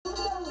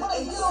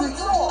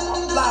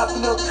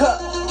no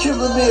cut,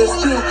 killing me and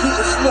still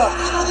getting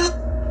snuffed.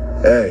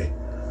 Hey,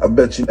 I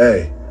bet you,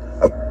 hey.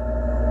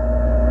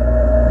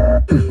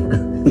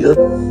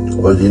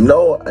 Well, you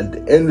know, at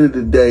the end of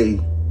the day,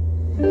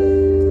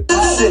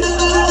 shit,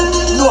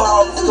 you know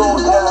how it's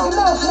going down.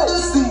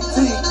 CT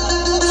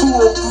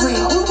 203,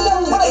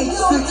 the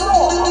 86,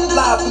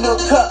 live and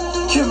uncut,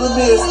 killing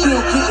me and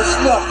still getting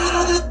snuffed.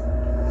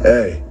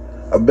 hey,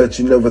 I bet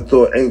you never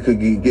thought Anchor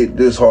could get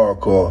this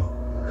hardcore.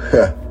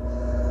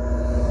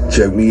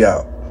 Check me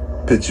out.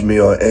 Picture me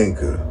on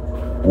Anchor.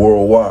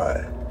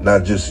 Worldwide,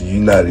 not just the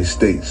United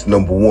States,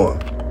 #1.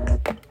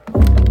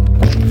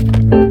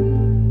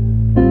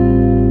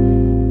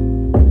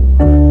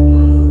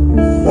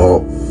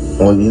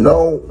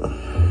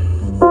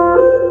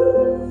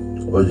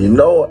 Well, you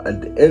know,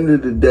 at the end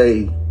of the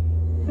day,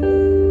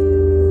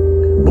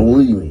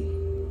 believe me,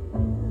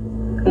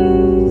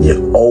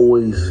 you're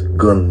always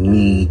gonna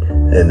need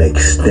an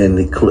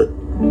extended clip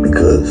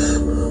because,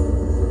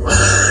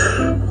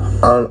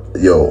 on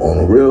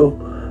the real,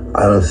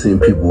 I done seen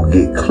people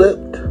get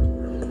clipped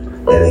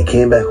and they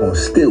came back on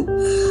stilts.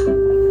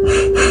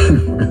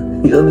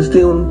 You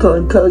understand what I'm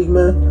trying to tell you,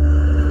 man?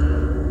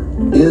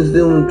 You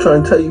understand what I'm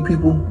trying to tell you,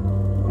 people?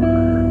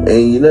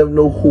 And you never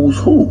know who's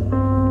who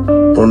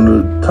from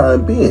the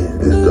time being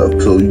and stuff.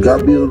 So you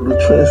gotta be able to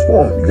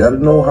transform. You gotta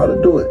know how to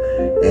do it.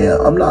 And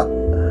I'm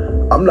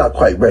not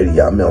quite ready.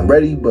 I mean, I'm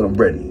ready, but I'm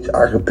ready.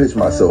 I can pitch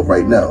myself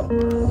right now.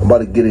 I'm about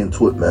to get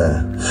into it,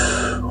 man.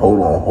 Hold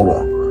on.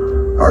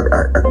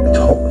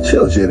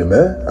 Chill, Jada,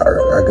 man. I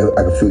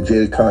can feel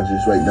Jada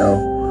conscious right now.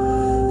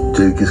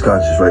 Jada gets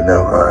conscious right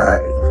now.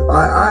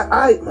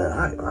 Alright,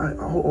 man.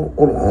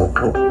 Hold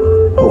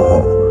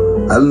on.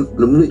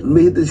 Let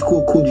me hit this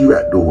cool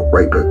G-Rap though,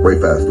 right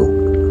fast though.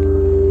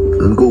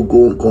 Let me go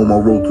on my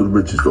road to the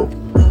riches though.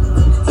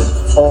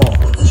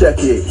 Check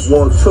it,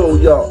 1, 2,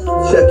 y'all.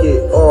 Check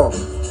it,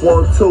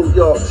 1, 2,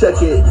 y'all.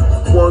 Check it,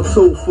 1,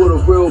 2 for the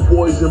real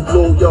boys in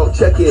blue, y'all.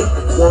 Check it,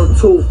 1,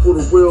 2 for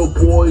the real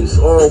boys,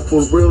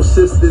 for the real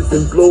sisters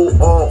in blue,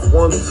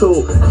 1,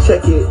 2.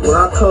 Check it, when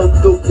I come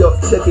through, y'all.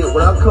 Check it,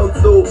 when I come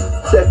through.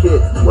 Check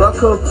it, when I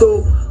come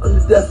through. I'm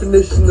the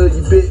definition of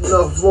you bit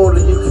enough more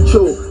than you can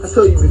chew. I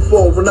told you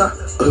before when man,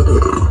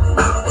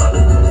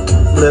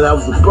 I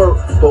was a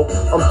bird, but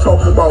I'm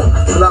talking about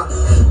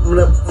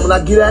when I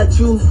get at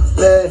you,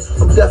 man,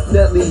 I'm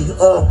definitely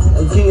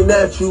I'm getting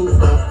at you.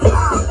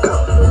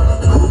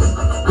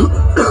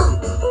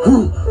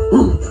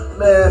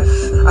 Man,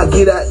 I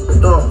get at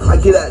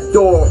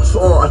dogs,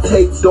 I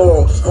take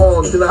dogs,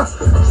 then I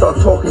start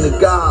talking to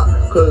God,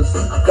 cause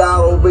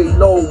God already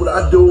know what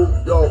I do,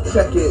 yo,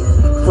 check it,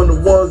 from the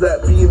ones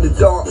that be in the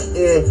dark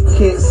and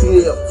can't see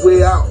it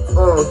way out,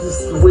 this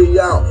is the way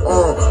out,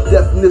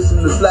 definition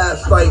of the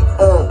flashlight,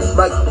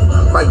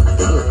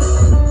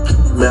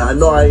 man, I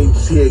know I ain't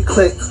see it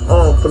click,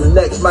 for the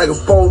next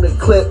microphone that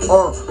clip,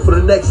 for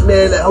the next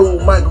man that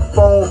hold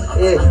microphone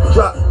and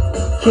drop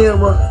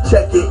camera,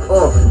 check it,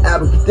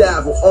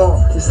 abracadabra,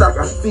 it's like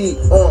I feed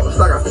on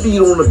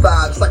the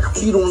vibe, it's like I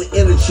feed on the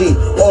energy,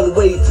 all the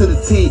way to the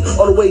T,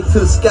 all the way to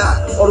the sky,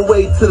 all the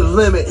way to the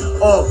limit,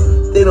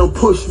 they don't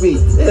push me,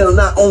 they don't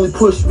not only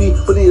push me,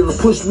 but they don't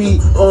push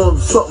me on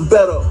something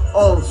better,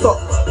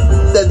 something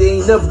that they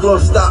ain't never gonna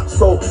stop,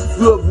 so if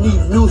you ever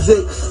need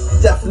music,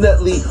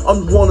 definitely,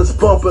 I'm the one that's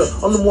bumping,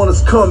 I'm the one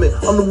that's coming,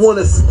 I'm the one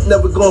that's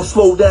never gonna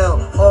slow down,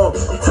 I'm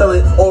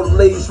telling all the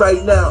ladies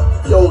right now,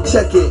 yo,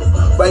 check it,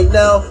 right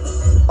now,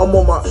 I'm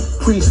on my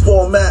priest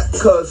format,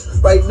 cause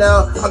right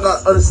now, I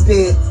gotta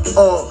understand,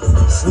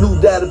 this new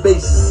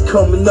database is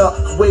coming up,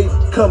 way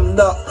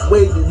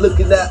they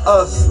looking at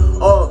us,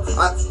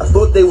 I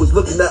thought they was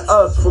looking at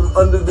us from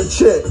under the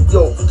chin,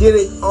 yo, get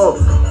it,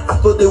 I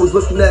thought they was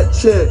looking at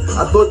Chin,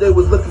 I thought they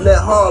was looking at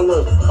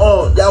Harlem,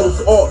 y'all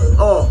was all,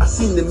 I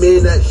seen the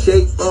man that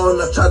shake,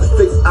 I tried to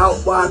figure out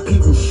why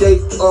people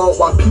shake,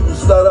 why people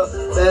stutter,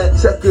 man,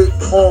 check it,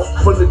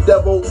 from the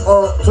devil,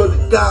 to the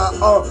God,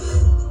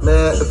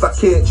 man, if I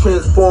can't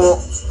transform,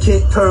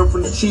 can't turn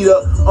from the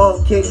cheetah,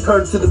 can't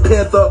turn to the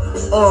panther,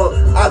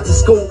 I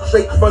just go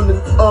straight from the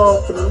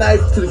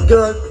knife to the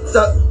gun,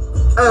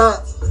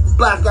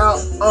 blackout,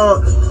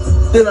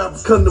 then I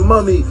become the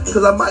mummy,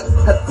 cause I might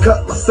have to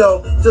cut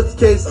myself, just in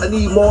case I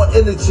need more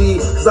energy,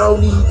 cause I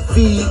don't need to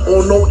feed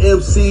on no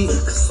MC,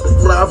 cause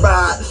when I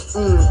ride,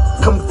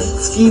 come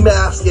ski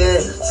mask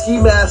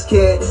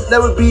can't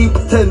never be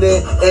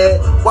pretending,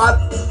 and why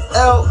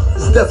L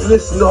is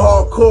definition of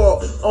hardcore,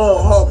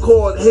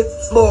 hardcore, hit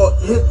the floor,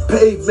 hit the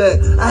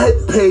pavement, I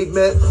hit the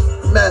pavement,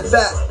 matter of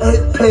fact, I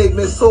hit the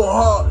pavement so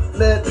hard,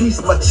 man, piece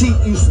of my cheek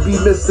used to be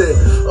missing,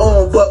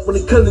 but when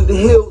it comes to the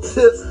heel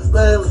tip,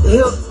 man,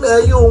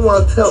 you don't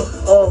want to tell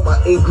all my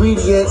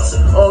ingredients,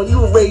 you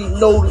already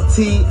know the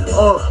tea,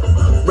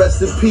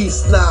 rest in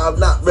peace, nah, I'm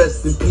not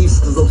rest in peace,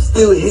 cause I'm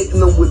still hitting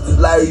them with the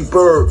Larry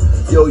Bird,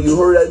 yo, you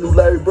heard that new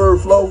Larry Bird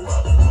flow?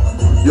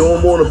 You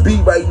don't want to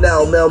beat right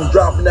now, man. I'm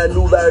dropping that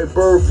new Larry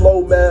Bird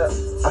flow, man.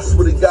 I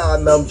swear to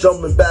God, man. I'm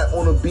jumping back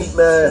on the beat,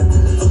 man.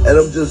 And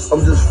I'm just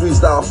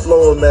freestyle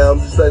flowing, man. I'm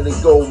just letting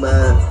it go,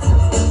 man.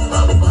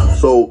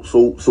 So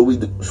we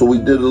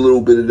did a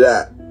little bit of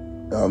that.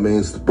 I mean,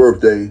 it's the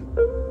birthday.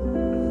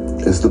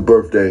 It's the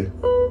birthday.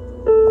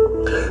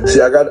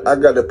 See, I got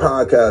the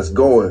podcast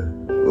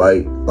going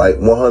like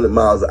 100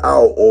 miles an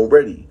hour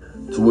already,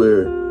 to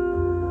where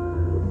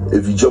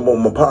if you jump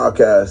on my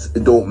podcast,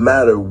 it don't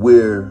matter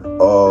where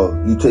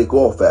you take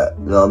off at.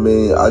 You know what I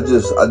mean? I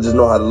just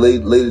know how to lay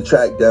the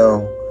track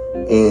down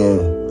and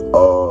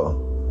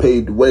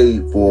pave the way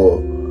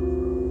for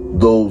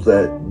those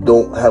that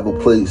don't have a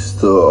place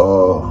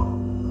to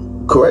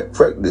correct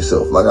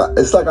themselves.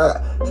 It's like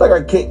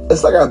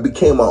I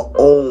became my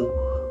own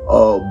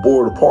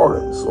board of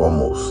pardons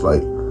almost.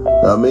 Like, you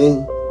know what I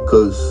mean?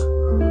 Because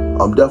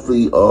I'm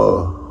definitely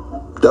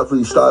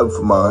striving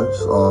for mine.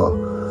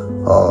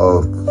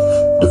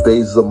 The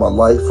phases of my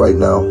life right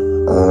now.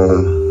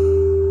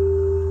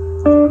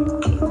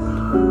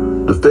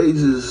 The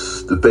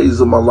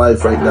phases of my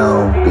life right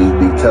now,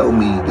 they tell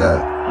me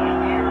that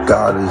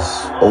God is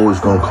always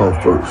gonna come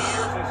first.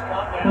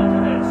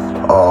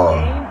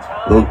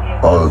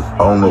 I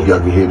don't know if y'all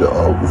can hear the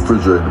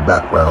refrigerator in the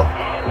background.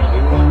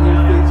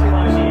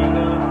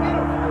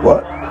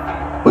 What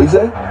you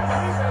say?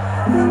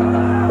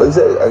 What you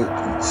say?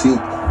 See,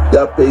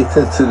 y'all pay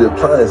attention to the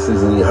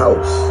appliances in your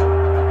house.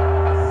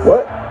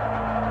 What?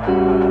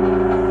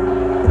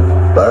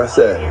 Like I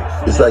said,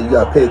 it's like you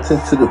gotta pay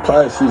attention to the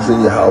appliances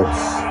in your house,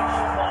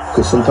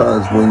 because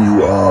sometimes when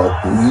you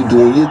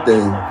doing your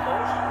thing,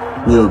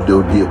 you know,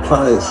 the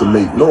appliance will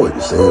make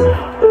noise, and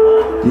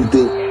you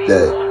think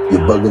that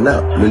you're bugging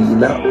out. No, you're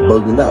not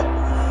bugging out.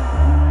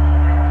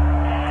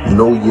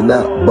 No, you're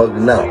not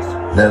bugging out.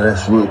 Now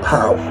that's real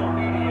power.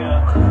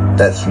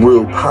 That's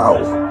real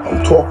power.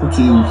 I'm talking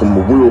to you from a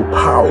real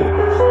power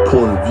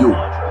point of view.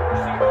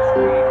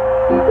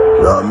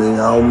 You know what I mean?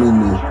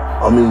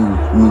 I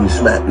mean to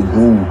smack the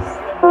groove.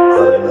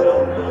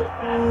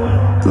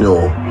 You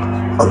know,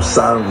 I'm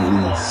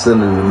silently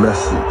sending a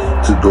message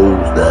to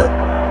those that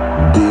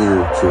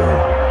dare to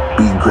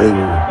be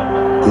greater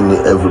than they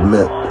ever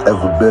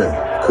been.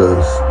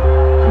 Because,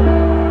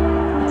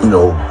 you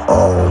know,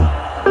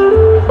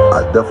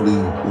 I definitely,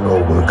 you know,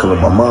 when it comes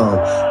to my mom,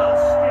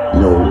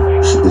 you know,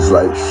 it's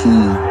like she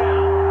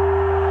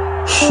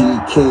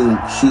came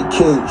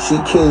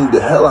the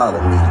hell out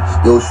of me.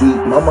 Yo,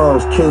 my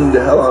mom's came the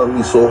hell out of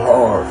me so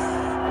hard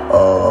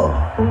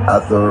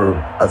after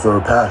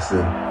her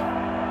passing,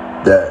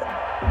 that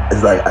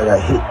it's like I got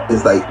hit.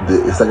 It's like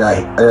I got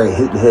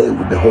hit in the head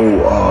with the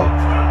whole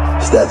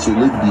Statue of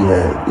Liberty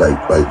head. Like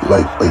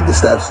the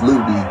Statue of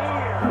Liberty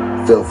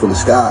fell from the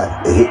sky.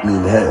 It hit me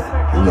in the head.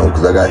 You know,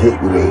 because I got hit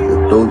with if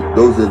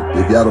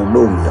y'all don't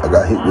know me, I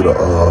got hit with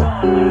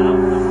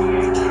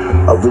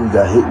I really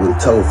got hit with a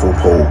telephone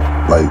pole,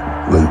 like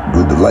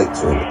with the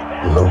lights on it,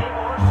 you know?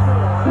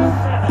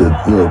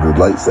 The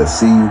lights that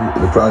see you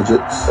in the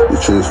projects, the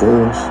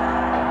transformers.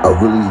 I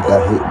really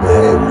got hit in the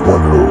head with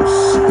one of those,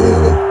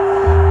 and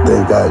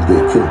thank God it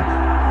didn't kill me.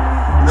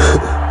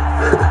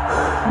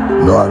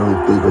 No, I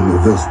don't think I'm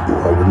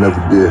invincible. I would never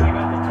dare.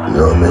 You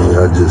know what I mean? You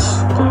know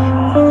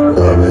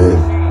what I mean?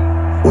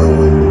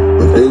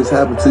 When things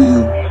happen to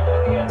you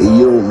and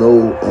you don't know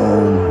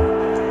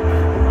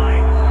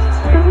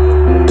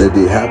that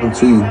they happen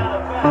to you,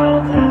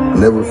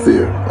 never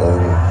fear.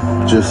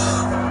 Just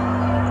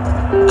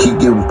keep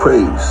giving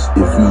praise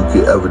if you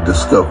can ever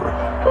discover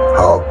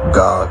how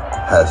God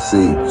has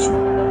saved you.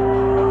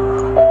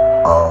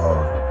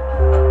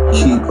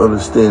 Keep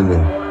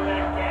understanding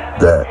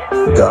that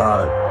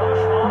God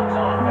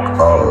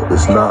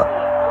is not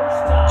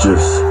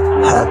just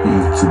happy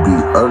to be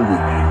under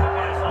you,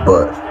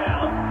 but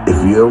if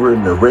you're ever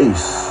in the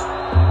race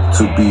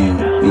to be,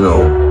 you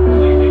know,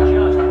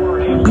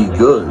 be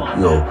good,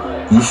 you know,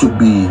 you should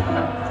be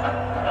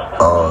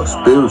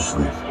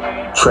spiritually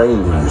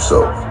training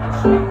yourself,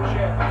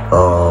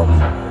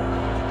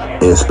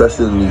 and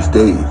especially in these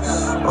days,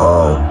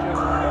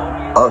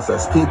 us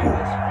as people,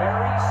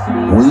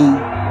 we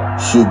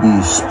should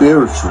be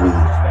spiritually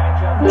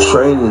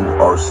training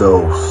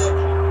ourselves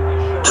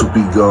to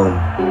become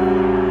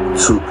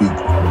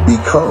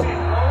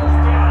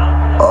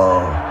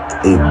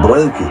a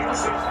blanket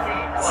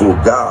for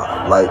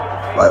God. Like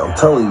I'm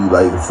telling you,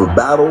 like for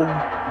battle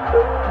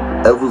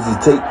ever to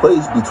take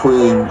place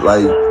between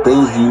like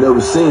things you never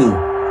seen,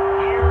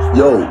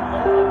 yo,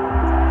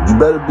 you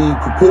better be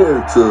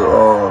prepared to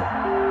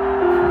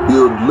be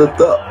able to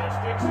lift up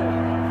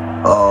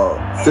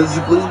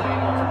physically,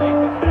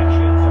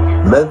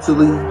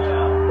 mentally,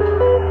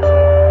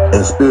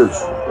 and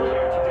spiritually.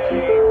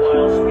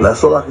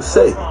 That's all I can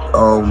say.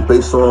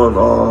 Based on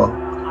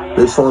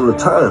the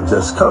times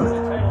that's coming.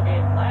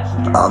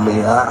 I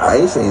mean, I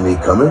ain't saying they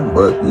coming,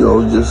 but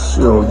just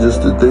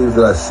the things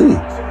that I see.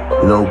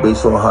 You know,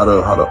 based on how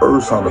the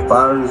earth, how the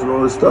fires and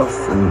all this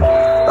stuff. And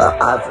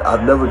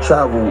I've never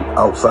traveled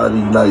outside of the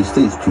United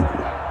States, people.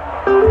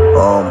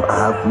 I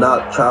have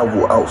not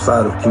traveled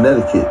outside of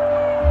Connecticut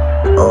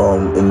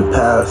in the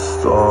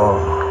past.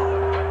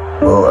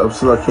 Ever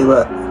since I came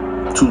back,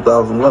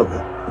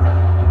 2011.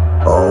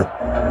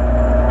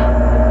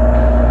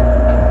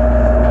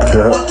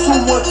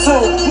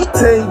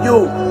 Saying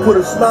you, put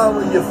a smile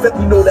on your face.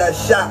 You know that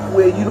shot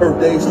where you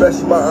birthday,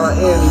 especially my Aunt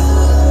Annie.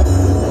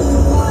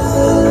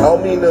 I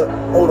don't mean to,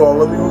 hold on,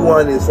 let me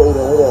rewind this, hold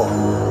on.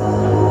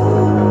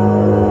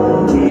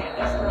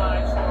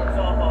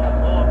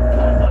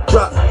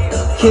 Drop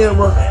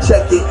camera,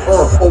 check it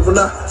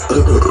overnight.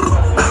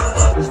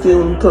 It's still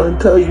what I'm trying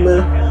to tell you,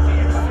 man.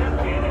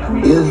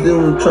 It's still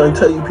what I'm trying to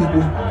tell you,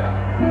 people.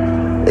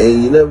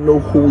 And you never know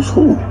who's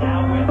who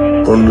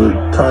on the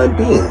time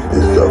being.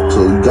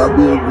 So you gotta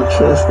be able to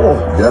transform.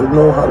 You gotta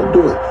know how to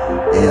do it.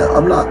 And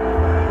I'm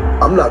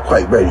not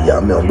quite ready, y'all. I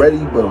mean, I'm ready,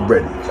 but I'm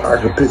ready. I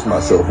can pitch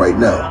myself right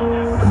now.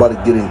 I'm about to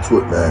get into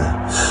it,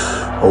 man.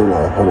 Hold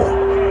on.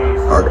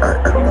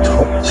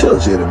 Chill,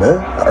 Jada, man.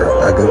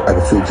 I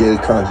can feel Jada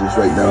conscious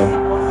right now.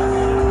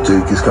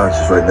 Jada gets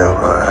conscious right now.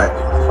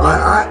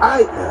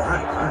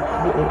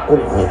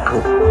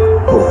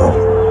 Hold on.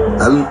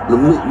 Let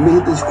me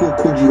hit this cool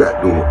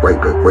G-Rap though, right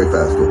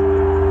fast though.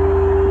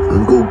 Let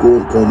me go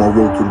on my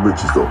road to the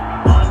riches though.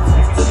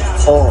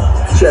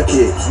 Check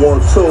it,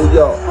 1, 2,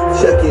 y'all.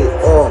 Check it,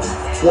 1,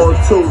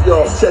 2,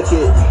 y'all. Check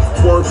it,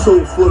 1,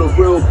 2 for the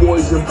real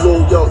boys in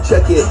blue, y'all.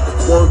 Check it,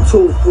 1,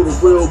 2 for the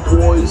real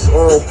boys,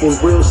 for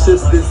real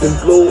sisters in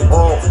blue,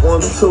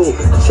 1, 2.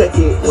 Check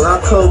it, when I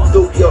come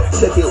through, y'all.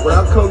 Check it, when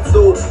I come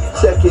through.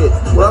 Check it,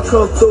 when I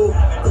come through.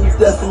 The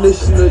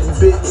definition of you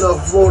big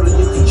enough water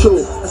you can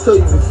chew. I tell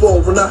you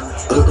before when I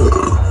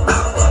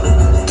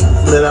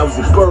man, I was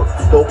a bird,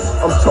 but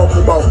I'm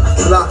talking about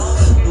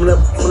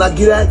when I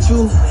get at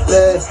you,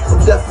 man, I'm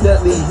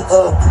definitely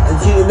I'm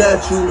getting at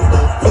you.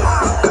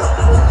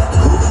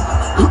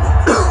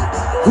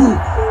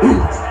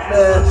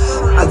 Man,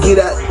 I get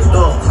at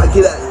dogs,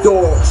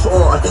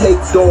 I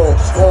take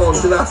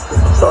dogs, then I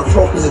start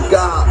talking to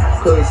God,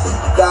 cause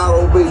God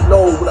already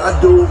know what I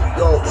do.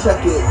 Yo,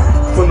 check it.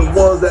 From the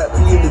ones that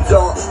be in the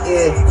dark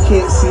and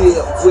can't see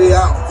it way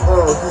out,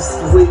 this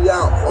is the way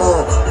out,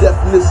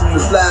 definition of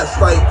the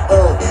flashlight,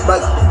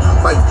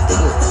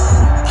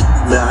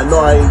 man, I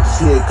know I ain't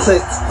see it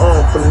click,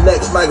 for the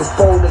next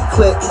microphone that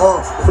click,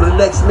 for the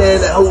next man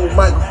that hold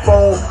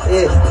microphone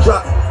and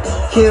drop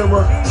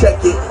camera,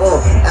 check it,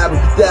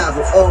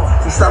 abracadabra,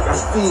 it's like I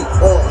feed,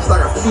 it's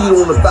like I feed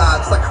on the vibe,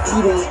 it's like I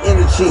feed on the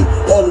energy,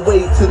 all the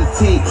way to the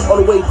T,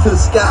 all the way to the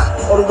sky,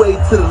 all the way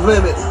to the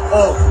limit,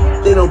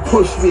 they don't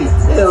push me,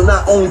 they'll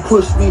not only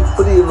push me,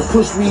 but they'll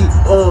push me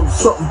on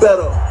something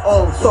better,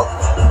 something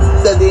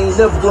that they ain't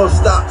never gonna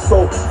stop.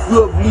 So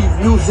you ever need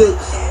music,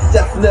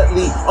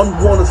 definitely I'm the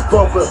one that's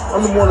bumping,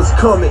 I'm the one that's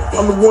coming,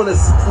 I'm the one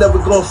that's never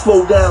gonna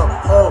slow down.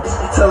 I'm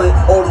telling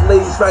all the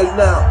ladies right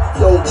now,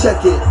 yo,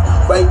 check it.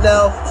 Right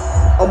now,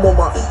 I'm on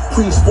my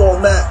priest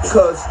format,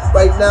 cause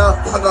right now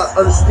I gotta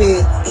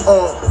understand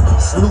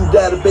this new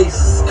database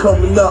is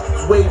coming up,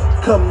 way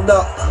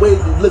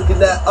they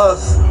looking at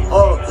us.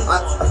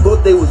 I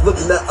thought they was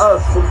looking at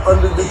us from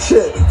under the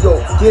chin. Yo,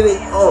 get it?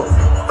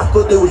 I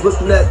thought they was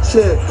looking at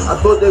Chin. I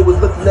thought they was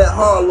looking at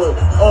Harlem.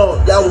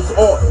 That was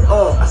all.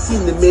 I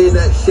seen the man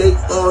that shake.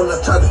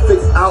 I tried to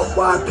figure out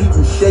why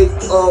people shake.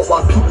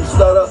 Why people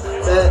stutter.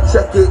 Man,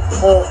 check it.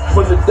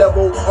 From the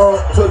devil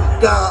to the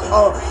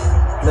God.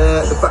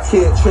 Man, if I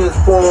can't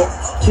transform,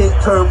 can't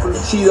turn from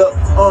the cheetah,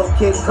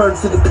 can't turn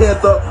to the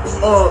panther,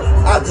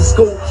 I just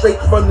go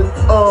straight from the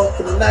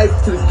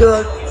knife to the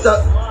gun,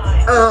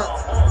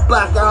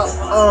 black out,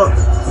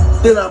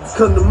 then I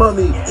become the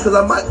mummy, cause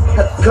I might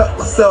have to cut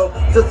myself,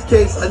 just in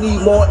case I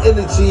need more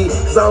energy,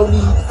 cause I don't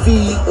need to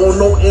feed on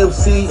no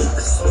MC,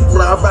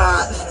 when I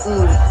ride,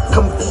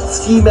 come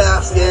ski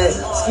mask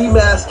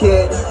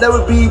can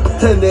never be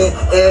pretending,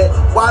 and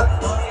why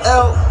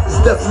L is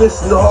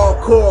definition of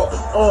hardcore,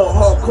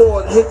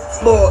 hardcore, hit the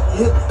floor,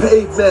 hit the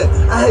pavement,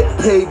 I hit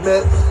the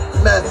pavement,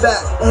 matter of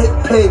fact, I hit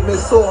the pavement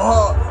so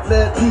hard,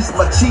 man, a piece of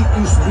my cheek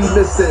used to be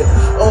missing,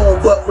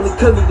 but when it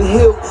comes to the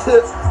heel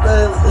tip,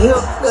 man, you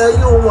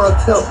don't want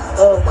to tell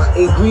all my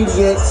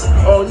ingredients,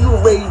 you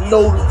already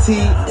know the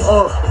tea,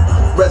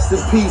 rest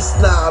in peace,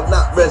 nah, I'm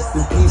not rest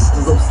in peace,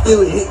 cause I'm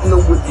still hitting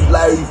them with the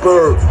Larry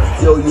Bird.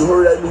 Yo, you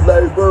heard that new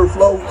Larry Bird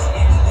flow?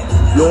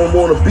 You don't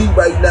want to beat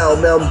right now,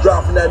 man. I'm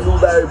dropping that new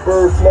Larry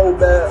Bird flow,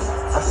 man.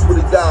 I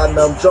swear to God,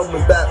 man. I'm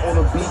jumping back on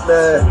the beat,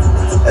 man.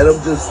 And I'm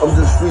just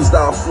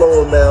freestyle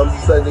flowing, man. I'm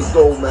just letting it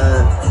go,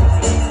 man.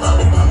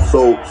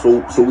 So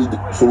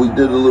we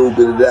did a little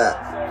bit of that.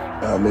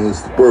 I mean,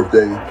 it's the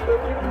birthday.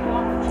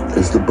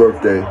 It's the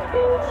birthday.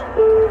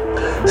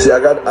 See, I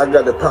got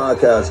the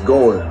podcast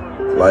going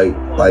like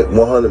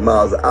 100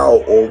 miles an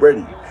hour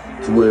already,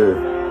 to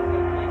where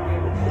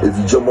if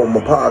you jump on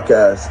my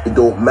podcast, it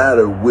don't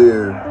matter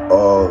where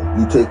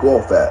you take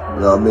off at.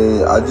 You know what I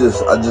mean? I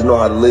just know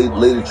how to lay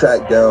the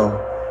track down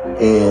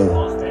and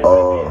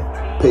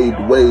pave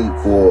the way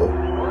for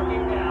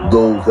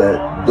those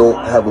that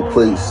don't have a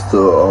place to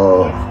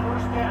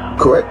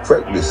correct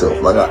themselves.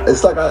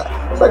 It's like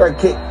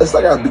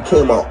I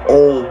became my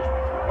own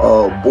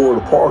board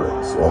of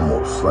partners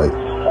almost. Like, you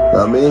know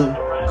what I mean?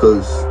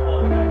 Because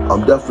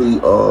I'm definitely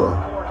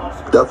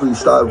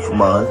striving for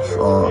mine.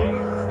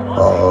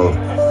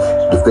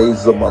 The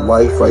phases of my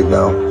life right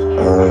now,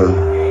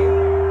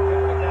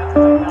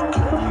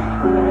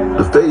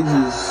 The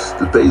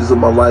phases of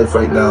my life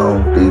right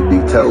now, they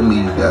tell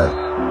me that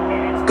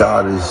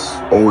God is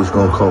always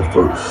gonna come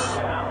first.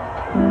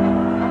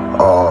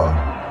 I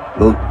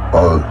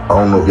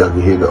don't know if y'all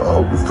can hear the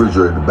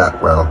refrigerator in the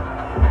background.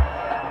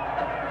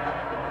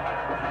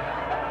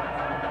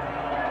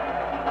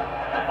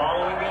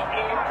 Following the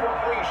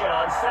incompletion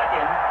on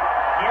second,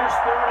 here's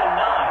 3rd and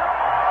 9.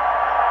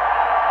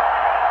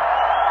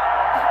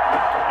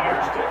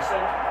 Here's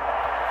Dixon.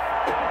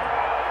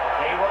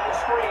 They run the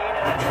screen,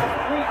 and it's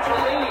complete to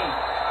Lee.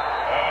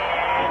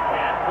 And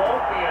that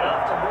won't be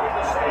enough to move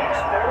the stakes.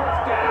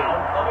 4th down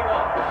coming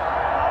up.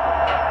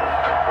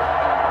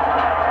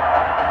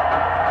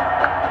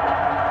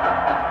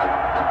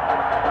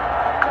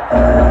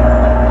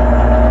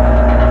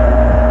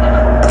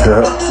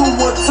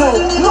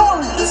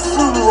 It's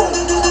funeral.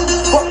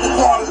 Fuck the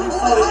party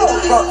before they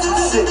interrupt some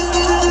shit.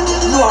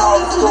 You know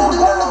how it's going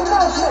down.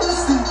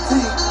 CT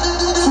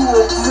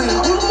 203,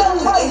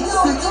 the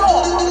 860,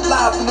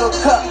 live and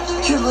uncut.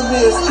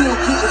 Cameraman still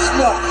getting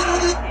snuffed.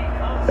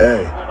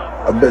 Hey,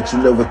 I bet you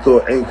never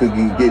thought Anchor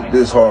could get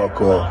this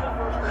hardcore.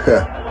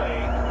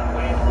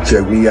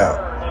 Check me out.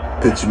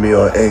 Picture me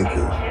on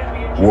Anchor.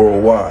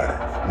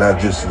 Worldwide, not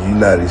just the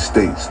United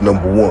States,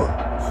 #1.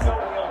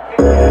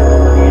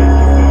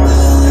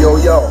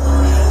 Yo,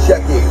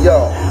 check it,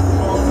 yo.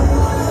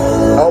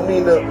 I don't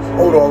mean to,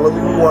 hold on, let me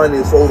rewind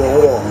this, hold on.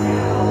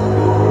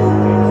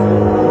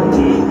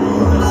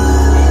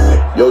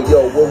 Yo,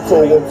 one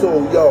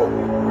two, yo.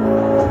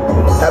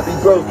 Happy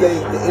birthday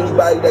to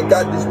anybody that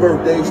got this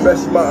birthday,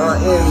 especially my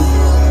Aunt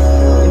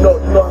Annie. You know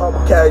how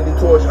I'm carrying the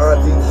torch,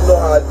 Auntie. You know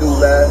how I do,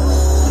 man.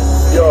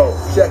 Yo,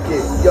 check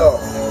it, yo.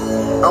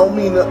 I don't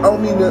mean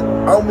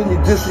to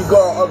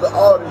disregard other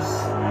artists,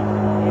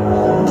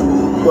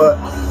 but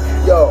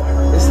yo,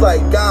 it's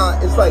like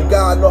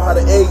God know how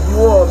to egg you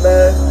on,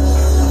 man.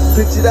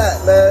 Picture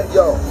that, man.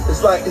 Yo,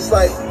 it's like God is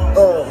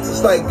on.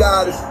 It's like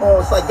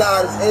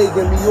God is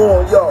egging me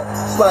on, yo.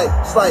 It's like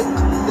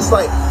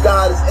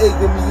God is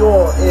egging me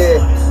on,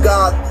 and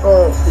God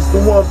is the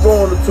one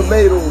throwing the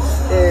tomatoes,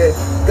 and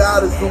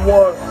God is the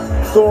one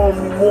throwing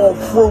me more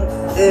fruit,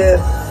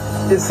 and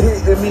it's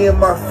hitting me in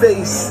my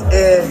face,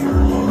 and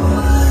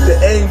the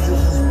angels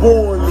is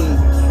booing me.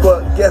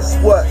 But guess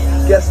what?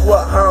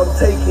 How I'm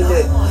taking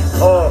it.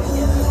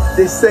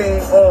 They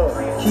saying,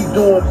 keep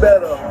doing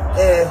better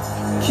and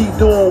keep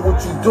doing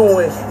what you're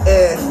doing,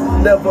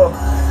 and never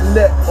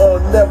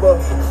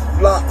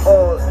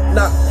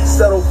not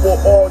settle for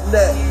all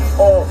net.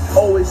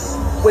 Always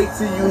wait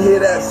till you hear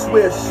that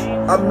swish.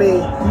 I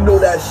mean, you know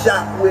that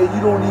shot where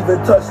you don't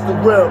even touch the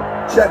rim.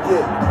 Check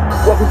it.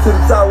 Welcome to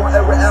the Tyrone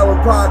Everett Allen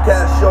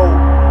podcast show.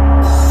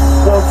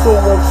 1 2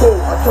 1 2.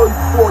 I told you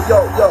before, yo.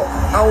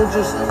 I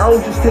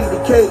don't just take the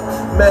cake,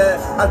 man.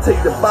 I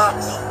take the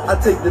box, I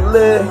take the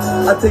lid,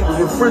 I take the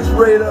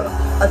refrigerator,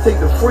 I take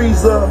the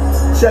freezer.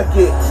 Check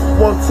it.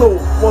 1 2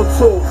 1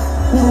 2.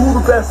 Who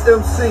the best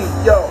MC?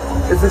 Yo,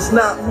 if it's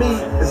not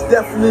me, it's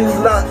definitely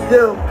not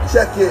them.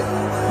 Check it,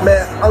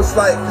 man. It's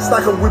like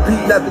I'm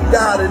repeating after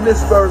God in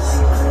this verse.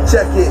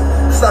 Check it.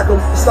 It's like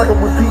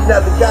I'm repeating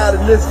after God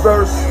in this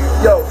verse.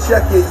 Yo,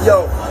 check it,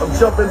 yo. I'm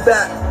jumping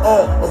back.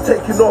 I'm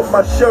taking off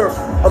my shirt.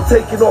 I'm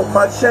taking off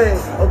my chain.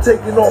 I'm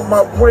taking off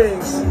my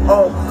rings.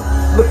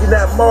 Looking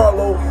at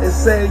Marlo and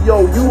saying,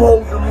 yo, you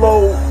hold the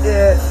load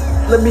and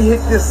let me hit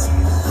this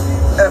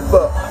F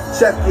up.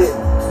 Check it.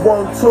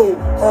 1 2.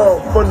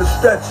 From the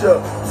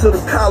stretcher to the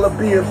collar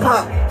being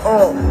popped.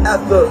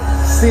 After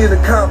seeing the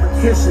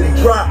competition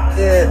drop,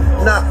 and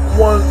not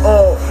one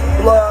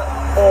blood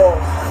or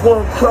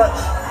one clutch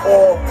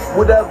or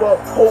whatever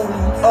holding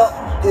you up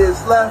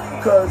is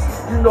left, cause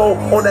you know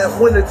on that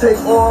winner take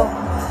all,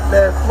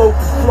 man, flow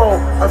to flow.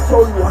 I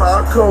told you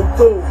how I come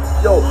through.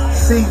 Yo,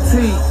 CT,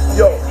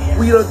 yo,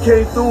 we done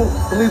came through,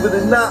 believe it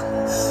or not.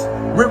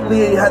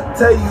 Ripley ain't had to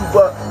tell you,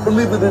 but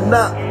believe it or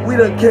not, we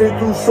done came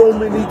through so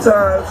many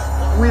times.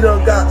 We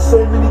done got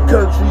so many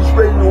countries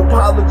ready to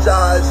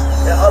apologize,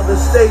 and other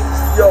states,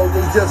 yo,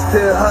 they just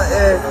did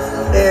hunting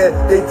and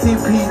they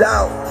TP'd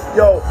out.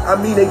 Yo, I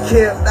mean they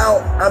camped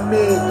out. I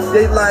mean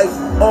they like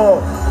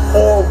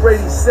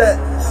already set.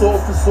 So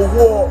if it's a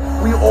war,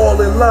 we all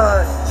in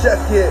line. Check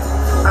it.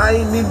 I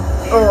ain't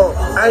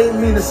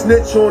mean to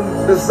snitch on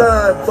the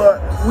design, but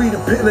we the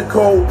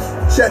pinnacle.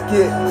 Check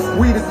it.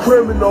 We the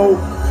criminal.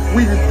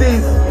 We the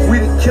thief. We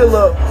the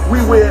killer. We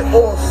where it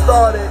all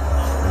started,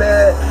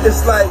 man.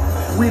 It's like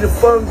we the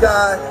fun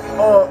guy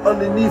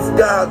underneath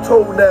God's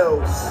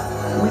toenails.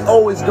 We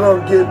always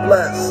gonna get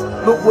blessed.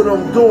 Look what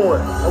I'm doing.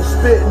 I'm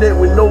spitting it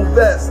with no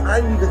vest. I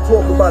ain't even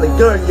talking about a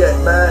gun yet,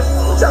 man.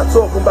 What y'all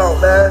talking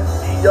about, man?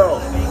 Yo,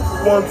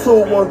 1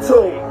 2 1 2.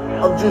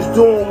 I'm just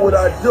doing what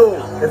I do.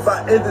 If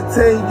I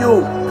entertain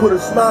you, put a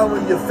smile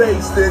on your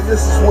face, then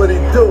this is what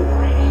it do.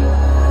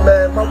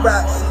 Man, my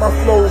raps, my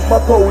flows, my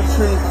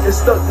poetry, it's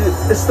stuck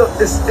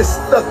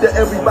to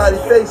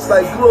everybody's face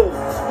like glue.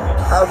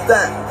 How's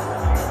that?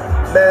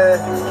 Man,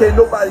 can't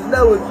nobody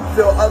never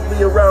feel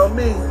ugly around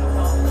me.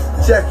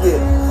 Check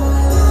it.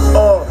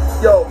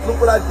 Yo, look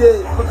what I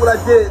did, look what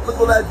I did, look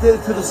what I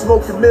did to the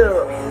smoking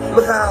mirror.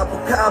 Look how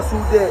Picasso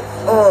did,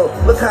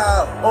 look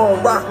how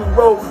rock and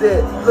roll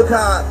did, look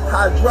how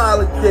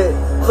hydraulic did,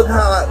 look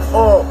how I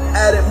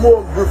added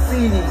more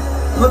graffiti,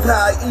 look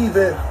how I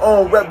even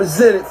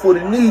represented for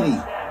the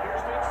needy.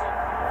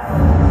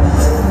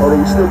 Hold on,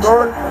 we still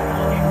going?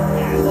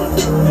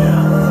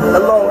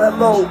 Hello,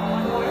 hello.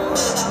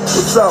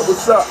 What's up,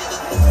 what's up?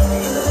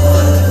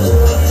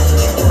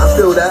 I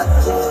feel that.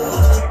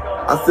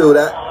 I feel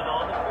that.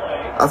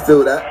 I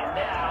feel that.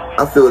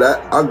 I feel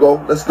that. I'll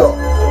go. Let's go.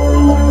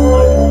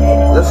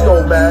 Let's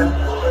go, man.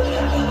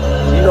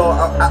 You know,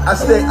 I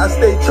stay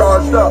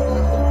charged up.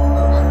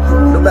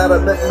 No matter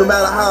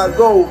how I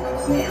go.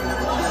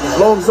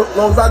 Long as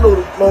I know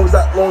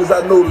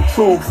the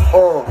truth.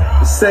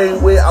 The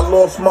same way I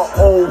lost my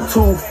own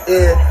tooth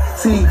and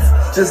teeth,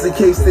 just in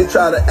case they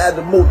try to add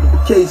the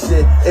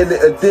multiplication in the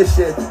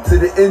addition to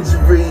the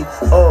injury.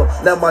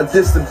 Now my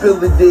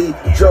disability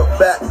jump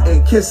back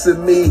and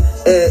kissing me,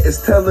 and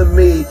it's telling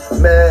me,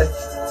 man,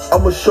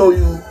 I'ma show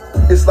you.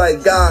 It's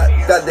like God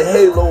got the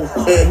halo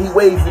and he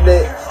waving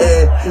it,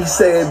 and he's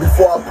saying,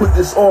 before I put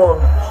this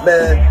on,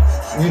 man,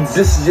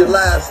 this is your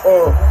last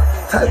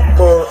type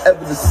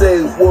ever to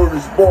say word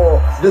is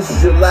born. This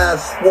is your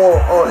last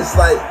swan. It's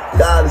like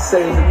God is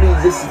saying to me,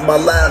 this is my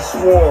last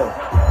swan.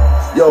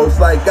 Yo, it's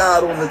like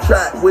God on the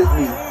track with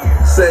me,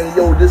 saying,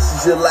 yo, this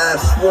is your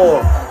last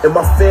swan. And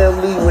my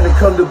family, when it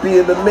comes to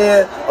being a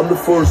man, I'm the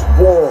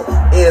firstborn,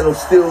 and I'm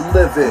still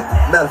living.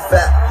 Matter of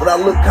fact, when I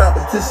look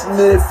competition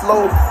in it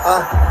flow,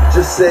 I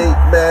just say,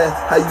 man,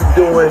 how you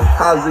doing?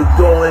 How's it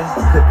going?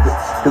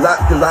 Cause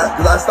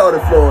I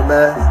started flowing,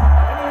 man.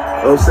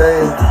 You know what I'm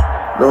saying?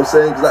 You know what I'm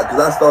saying?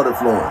 Cause I started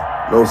flowing.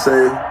 You know what I'm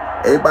saying?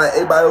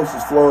 Everybody else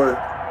is flowing.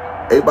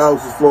 Everybody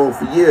else is flowing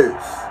for years.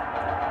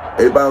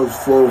 Everybody was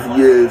flowing for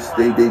years.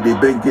 They been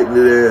getting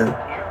it there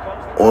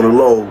on the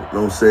low. You know what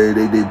I'm saying?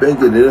 They been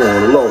getting it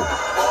on the low.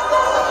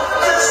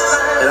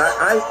 And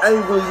I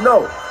ain't really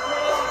know.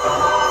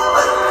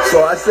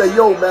 So I said,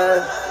 yo,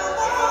 man,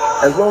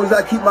 as long as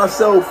I keep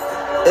myself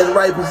in the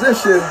right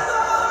position,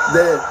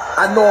 then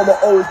I know I'ma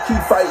always keep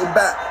fighting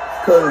back.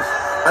 Cause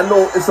I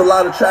know it's a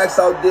lot of tracks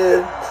out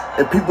there,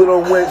 and people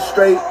don't went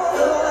straight.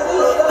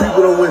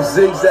 People don't went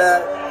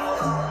zigzag.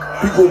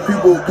 People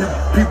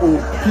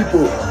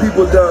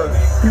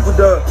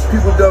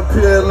done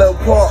parallel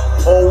park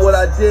on what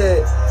I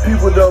did.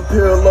 People done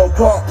parallel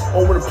park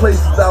on the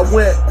places I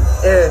went,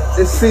 and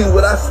they see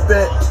what I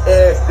spent,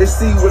 and they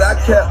see what I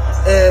kept,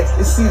 and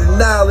they see the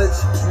knowledge,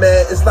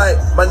 man. It's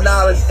like my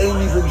knowledge ain't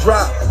even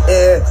dropped,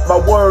 and my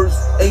words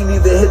ain't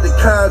even hit the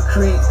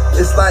concrete.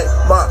 It's like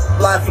my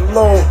life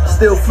alone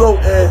still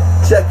floating.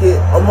 Check it,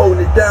 I'm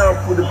holding it down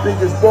for the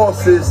biggest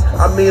bosses.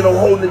 I mean, I'm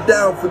holding it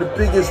down for the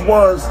biggest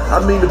ones.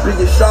 I mean, the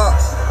biggest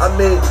sharks. I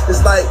mean,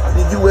 it's like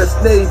the U.S.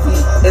 Navy,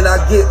 and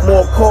I get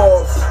more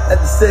calls. At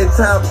the same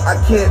time, I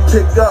can't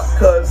pick up,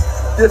 cause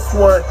this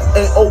one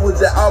ain't over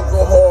the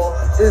alcohol,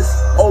 it's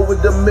over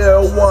the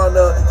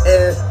marijuana.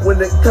 And when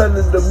it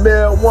comes to the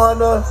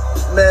marijuana,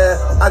 man,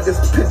 I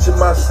just picture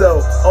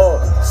myself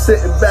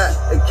sitting back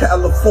in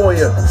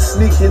California,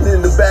 sneaking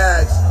in the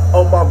bags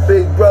on my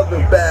big brother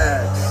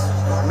bags.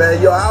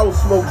 Man, yo, I was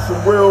smoking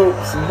some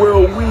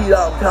real weed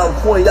out in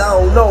California.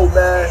 I don't know,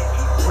 man.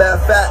 Matter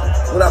of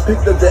fact, when I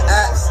picked up the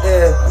axe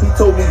and he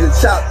told me to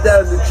chop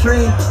down the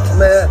tree,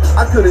 man,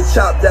 I could have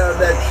chopped down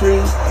that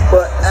tree,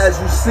 but as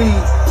you see,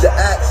 the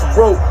axe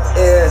broke,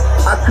 and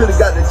I could have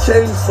got the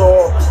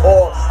chainsaw,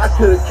 or I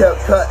could have kept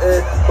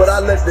cutting, but I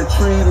let the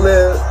tree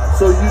live.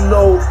 So you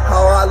know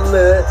how I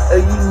live,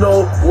 and you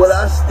know what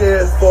I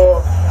stand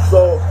for.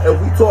 So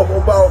if we talk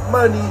about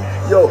money,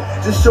 yo,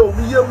 just show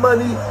me your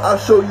money, I'll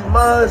show you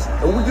mine,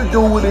 and we can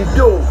do what it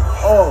do.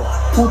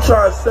 Who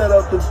try to set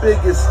up the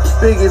biggest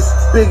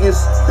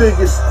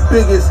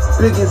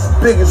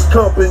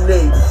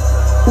company?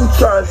 Who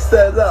try to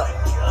set up?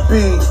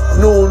 Be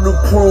known to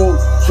prove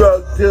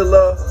drug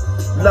dealer,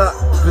 not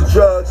the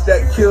drugs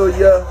that kill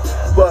ya,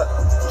 but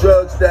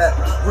drugs that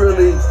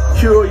really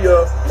cure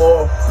ya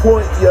or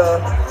point ya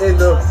in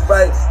the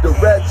right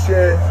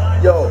direction.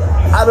 Yo,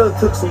 I done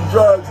took some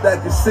drugs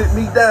that can sit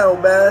me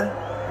down, man.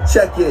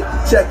 Check it,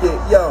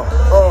 yo.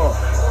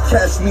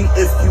 Catch me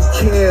if you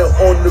can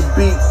on the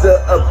beat, the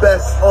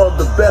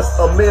best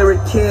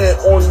American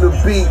on the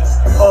beat.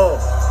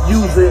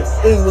 Using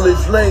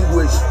English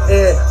language,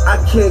 and I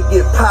can't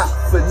get popped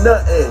for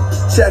nothing.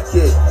 Check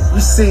it. You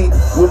see,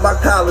 where my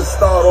collars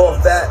start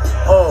off at,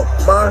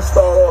 mine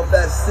start off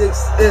at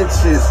 6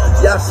 inches.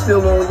 Y'all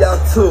still on y'all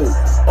 2.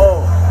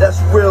 That's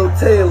real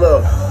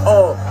Taylor.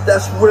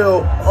 That's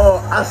real.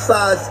 I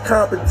sized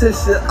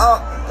competition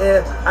up,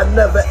 and I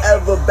never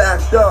ever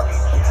backed up.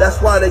 That's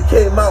why they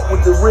came out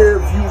with the rear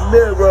view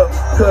mirror,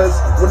 cause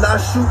when I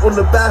shoot on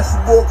the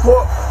basketball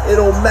court, it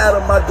don't matter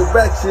my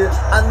direction,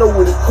 I know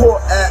where the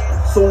court at.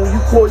 So when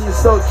you call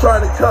yourself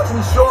trying to cut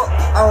me short,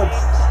 I'm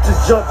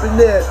just jumping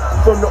in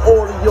from the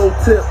audio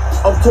tip.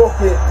 I'm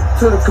talking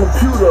to the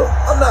computer,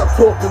 I'm not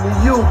talking to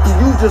you, cause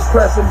you just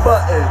pressing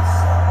buttons.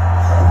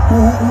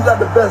 Who got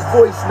the best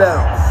voice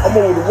now? I'm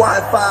over the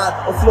Wi-Fi,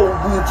 I'm floating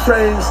via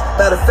trains.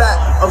 Matter of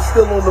fact, I'm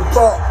still on the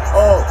bar.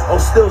 I'm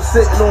still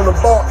sitting on the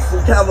box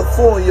in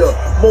California.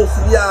 Most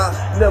of y'all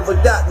never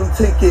got them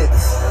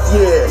tickets.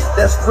 Yeah,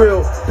 that's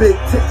real big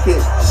ticket.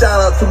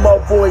 Shout out to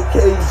my boy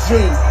KG.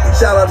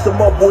 Shout out to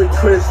my boy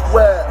Chris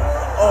Webb.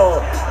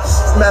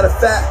 Matter of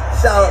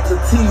fact, shout out to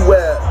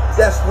T-Webb.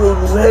 That's real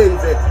New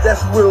Haven.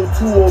 That's real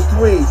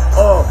 203.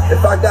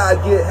 If I gotta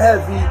get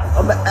heavy,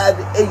 I'ma add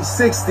the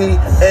 860,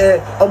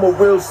 and I'm a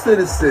real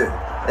citizen.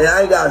 And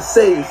I ain't gotta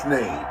say his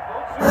name.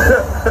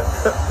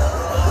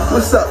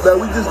 What's up, man?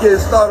 We just getting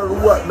started or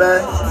what,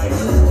 man?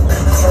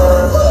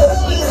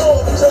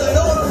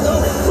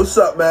 What's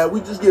up, man?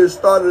 We just getting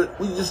started.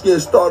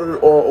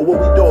 Or what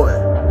we doing?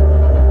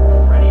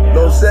 You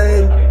know what I'm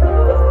saying?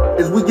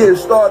 Is we getting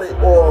started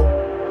or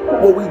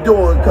what we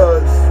doing?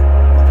 Cause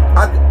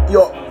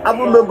I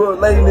remember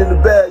laying in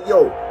the bed,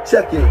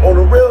 check it on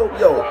the real,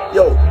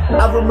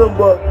 I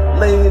remember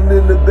laying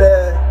in the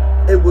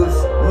bed. It was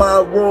my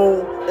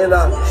room, and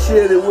I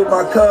shared it with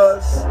my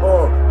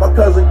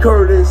cousin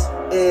Curtis.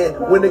 And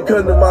when it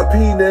comes to my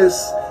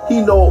penis,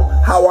 he know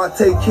how I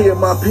take care of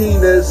my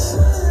penis.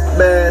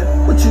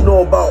 Man, what you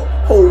know about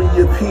holding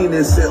your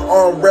penis and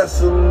arm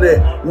wrestling it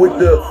with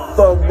the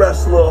thumb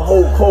wrestler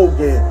Hulk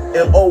Hogan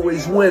and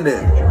always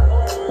winning?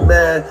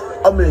 Man,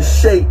 I'm in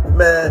shape,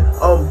 man.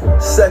 I'm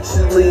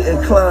sexually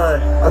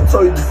inclined. I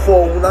told you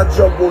before, when I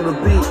jump on the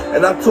beat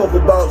and I talk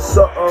about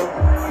something,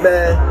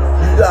 man,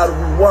 you gotta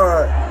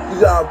rewind. You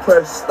gotta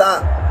press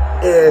stop,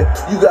 and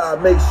you gotta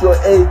make sure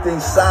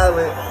everything's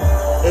silent.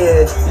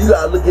 And you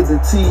gotta look at the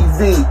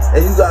TV,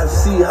 and you gotta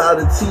see how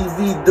the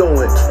TV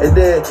doing. And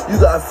then you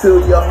gotta feel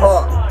your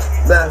heart.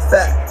 Matter of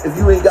fact, if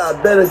you ain't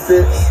got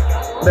benefits,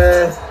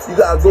 man, you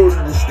gotta go to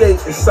the state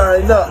and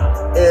sign up.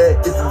 And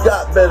if you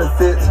got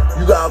benefits,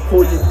 you gotta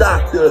call your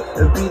doctor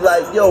and be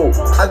like, yo,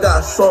 I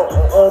got something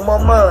on my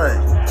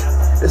mind.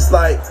 It's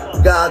like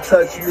God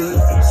touched me,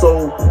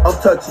 so I'm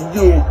touching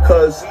you,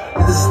 cause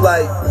it's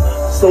like,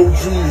 so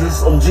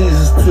Jesus, I'm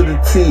Jesus to the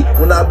T.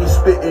 When I be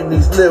spitting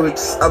these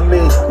lyrics, I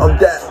mean, I'm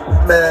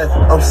that, man,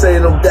 I'm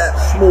saying I'm that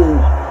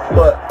smooth.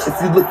 But if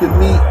you look at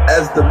me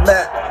as the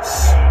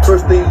max,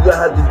 first thing you gonna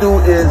have to do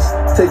is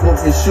take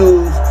off your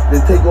shoes, then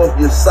take off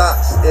your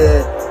socks,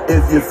 and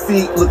if your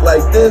feet look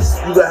like this,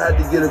 you gonna have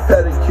to get a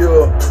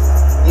pedicure.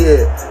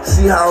 Yeah,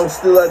 see how I'm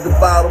still at the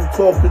bottom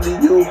talking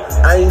to you?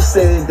 I ain't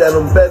saying that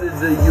I'm better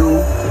than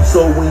you.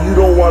 So when you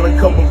don't want to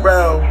come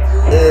around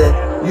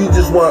and you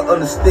just want to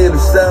understand the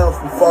sound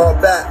from far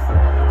back,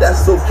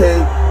 that's okay,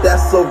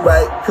 that's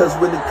alright. Cause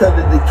when it comes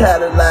to the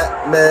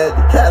Cadillac, man,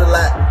 the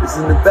Cadillac is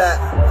in the back.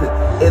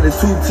 And the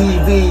two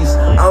TVs,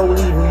 I don't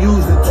even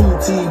use the two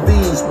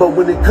TVs. But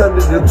when it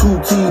comes to the two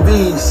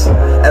TVs,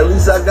 at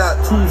least I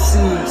got two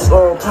C's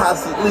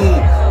possibly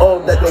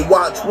that can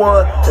watch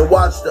one and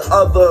watch the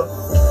other.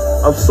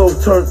 I'm so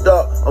turned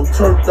up, I'm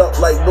turned up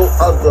like no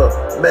other.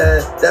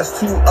 Man, that's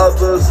two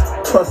others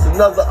plus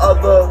another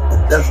other.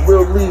 That's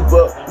Real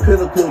Libra,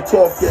 Pinnacle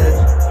talking.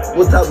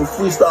 What type of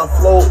freestyle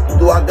flow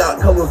do I got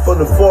coming from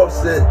the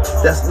faucet?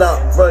 That's not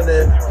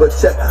running, but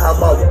check how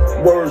my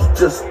words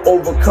just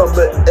overcome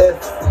it.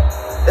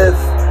 If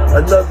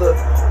another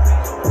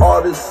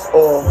artist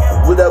or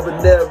whatever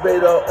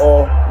narrator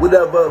or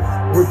whatever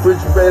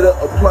refrigerator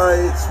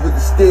appliance with the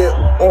stamp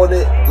on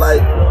it,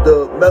 like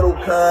the metal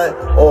kind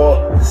or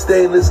the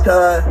stainless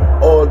kind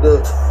or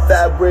the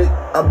fabric,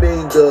 I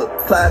mean the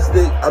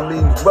plastic, I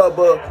mean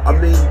rubber, I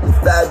mean the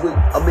fabric,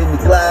 I mean the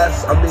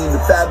glass, I mean the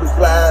fabric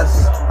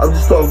glass. I'm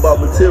just talking about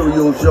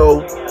materials,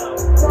 yo.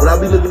 When I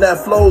be looking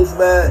at flows,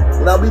 man,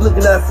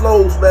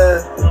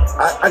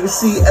 I can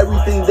see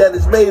everything that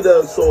it's made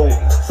of. So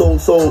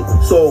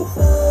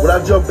when I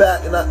jump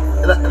back and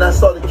I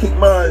start to kick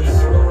mines,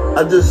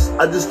 I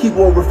just keep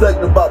on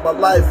reflecting about my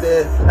life.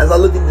 And as I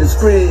look at the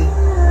screen,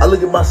 I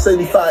look at my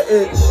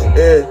 75-inch,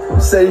 and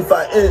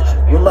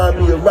 75-inch remind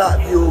me of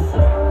Rockview.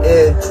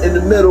 And in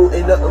the middle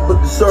ain't nothing but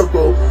the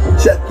circle.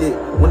 Check it.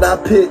 When I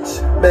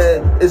pitch,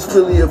 man, it's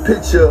really a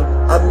picture.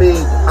 I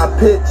mean, I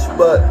pitch,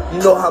 but you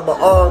know how my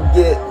arm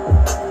get.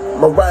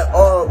 My right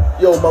arm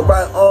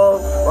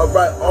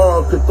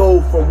could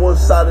throw from one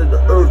side of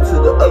the earth to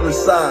the other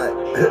side.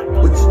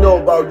 What you know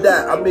about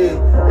that? I mean,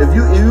 if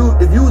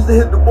you was to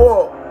hit the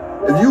ball,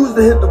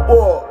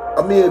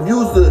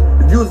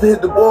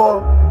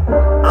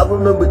 I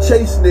remember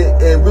chasing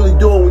it and really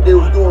doing what they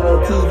was doing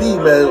on TV,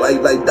 man,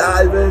 like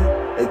diving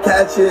and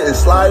catching and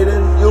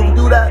sliding. You ever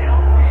do that?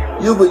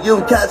 You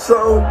ever catch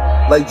something?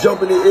 Like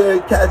jump in the air,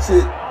 catch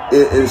it,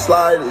 and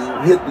slide,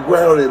 and hit the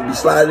ground and be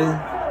sliding?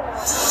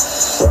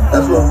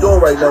 That's what I'm doing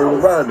right now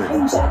with rhyming.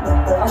 I'm Jen,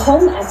 a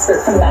home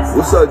expert from Best Buy.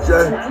 What's up,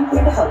 Jen? And I'm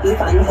here to help you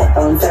find the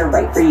headphones that are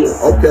right for you.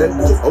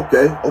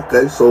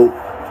 Okay. So,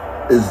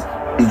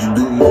 do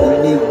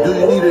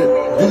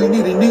you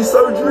need a knee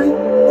surgery?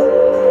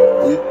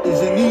 Is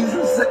your knees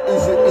in shape?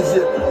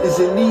 Is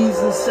your KNEES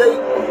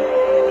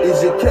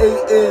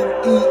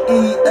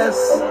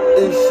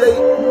in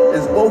shape?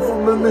 Is both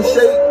of them in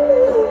shape?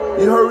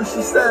 You heard what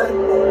she said?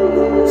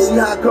 See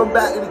how I come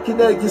back in the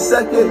Connecticut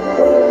second?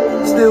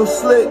 still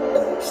slick,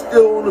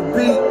 still on the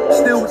beat,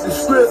 still with the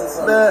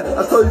script, man.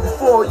 I told you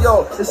before,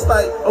 yo, it's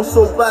like I'm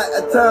so glad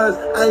at times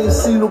I ain't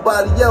see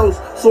nobody else,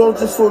 so I'm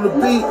just on the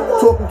beat,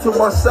 talking to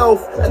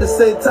myself at the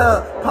same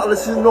time,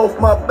 polishing off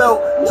my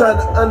belt, trying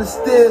to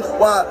understand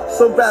why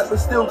some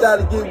rappers still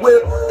gotta get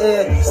whipped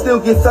and still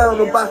get found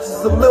in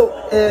boxes of milk,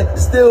 and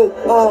still,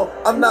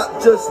 I'm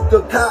not just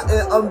the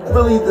cotton, I'm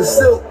really the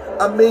silk.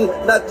 I mean,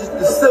 not just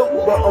the silk,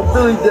 but I'm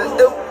really the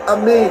ilk. I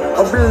mean,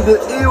 I'm really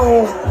the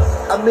ill.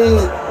 I mean,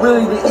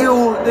 really the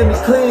ill, then the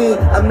clean.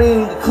 I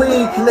mean, the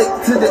clean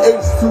connected to the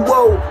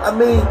H2O. I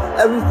mean,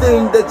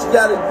 everything that you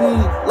gotta be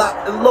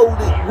locked and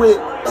loaded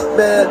with,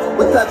 man.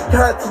 What type of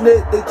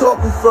continent they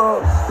talking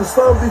from? The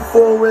some be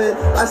foreign.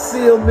 I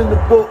see them in the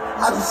book.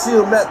 I can see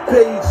them at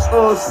page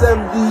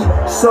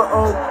 70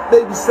 something,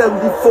 maybe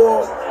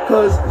 74.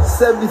 Cause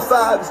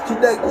 75 is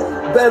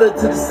connected better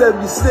to the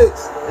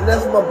 76. And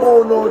that's my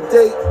born on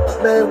date.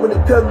 Man, when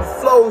it comes to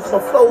flows, my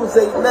flows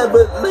ain't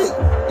never late.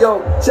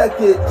 Yo, check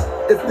it.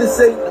 If this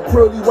ain't the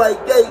pearly white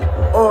gate,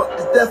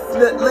 it's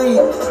definitely,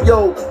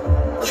 yo,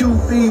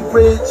 QB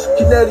Bridge,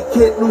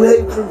 Connecticut, New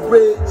Haven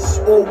Bridge,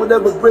 or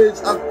whatever bridge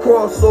I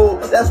cross. So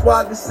that's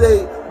why I can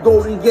say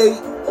Golden Gate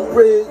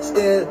Bridge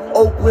and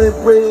Oakland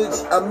Bridge.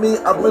 I mean,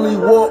 I really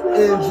walked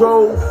and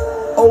drove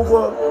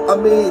over. I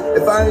mean,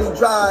 if I ain't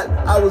drive,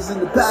 I was in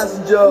the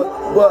passenger,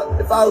 but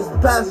if I was the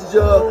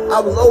passenger,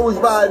 I was always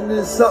riding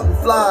in something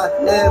fly,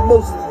 and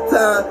most of the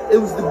time, it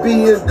was the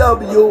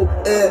BMW,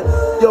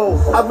 and yo,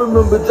 I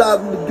remember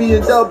driving the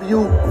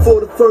BMW for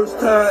the first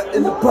time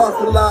in the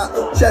parking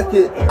lot. Check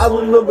it, I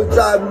remember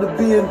driving the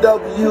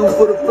BMW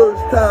for the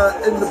first time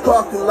in the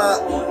parking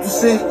lot. You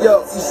see,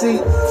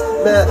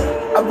 man,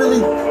 I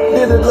really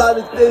did a lot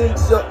of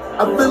things, yo,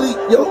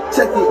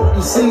 check it,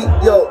 you see,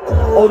 yo,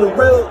 on the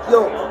real,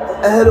 yo,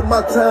 ahead of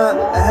my time,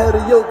 ahead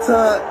of your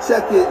time,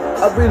 check it,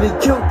 I really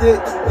killed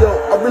it, yo,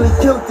 I really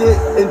killed it,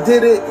 and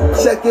did it,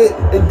 check it,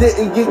 and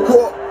didn't get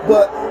caught,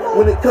 but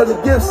when it comes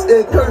to gifts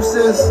and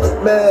curses,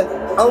 man,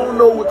 I don't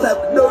know what type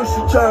of nurse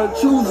you trying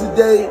to choose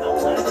today,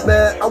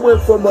 man, I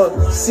went from a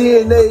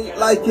CNA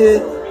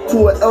liking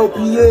to an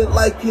LPN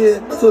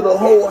liking to the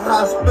whole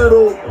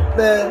hospital,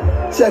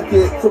 man, check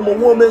it, from a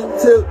woman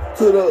tip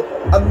to the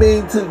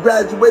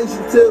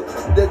graduation tip,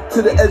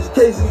 to the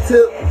education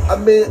tip. I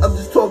mean, I'm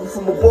just talking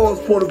from a boss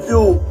point of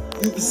view.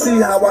 You can see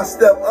how I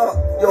step up.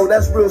 Yo,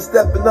 that's real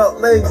stepping up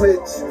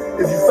language.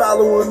 If you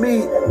following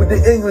me with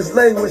the English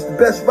language, the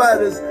best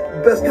writers,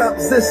 the best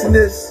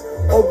compositionists,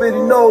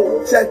 already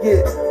know, check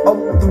it.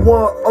 I'm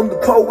the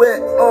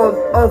poet,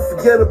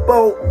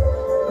 unforgettable.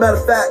 Matter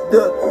of fact,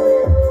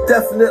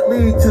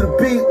 definitely to the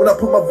beat when I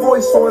put my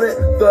voice on it,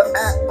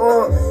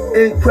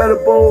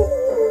 incredible.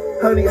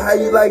 Honey, how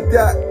you like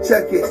that?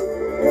 Check it.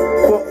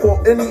 For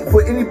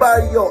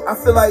anybody, yo, I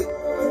feel like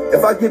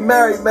if I get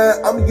married, man,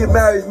 I'm gonna get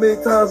married as many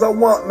times as I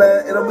want,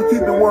 man, and I'm gonna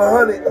keep it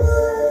 100.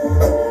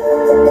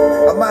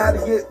 I might have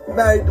to get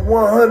married to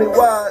 100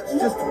 wives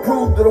just to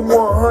prove that I'm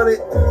 100.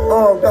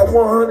 Got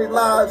 100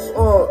 lives.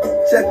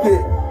 Check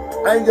it.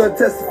 I ain't gonna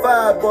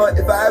testify, but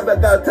if I ever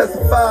gotta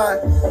testify,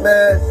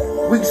 man,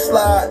 we can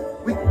slide,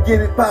 we can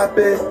get it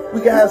poppin', we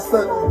can have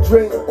something to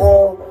drink,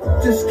 or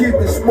just keep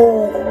it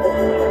smooth,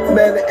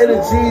 man. The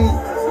energy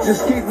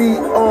just keep me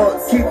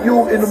keep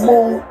you in the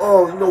mood.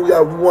 You know we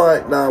gotta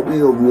rewind. Nah, we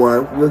ain't gonna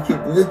rewind. We're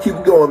gonna keep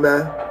it going,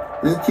 man.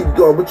 We're gonna keep it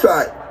going. We'll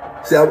try it.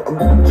 See, I'm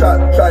gonna try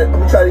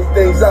these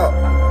things out.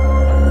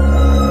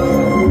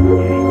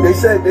 They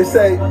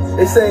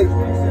say,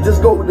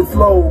 just go with the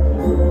flow.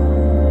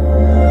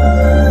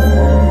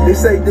 They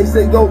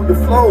say go with the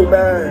flow,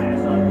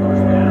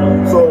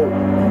 man.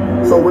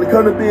 So when it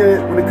comes to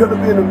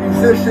being a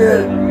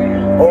musician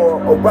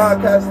or a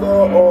broadcaster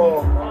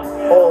or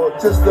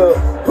just a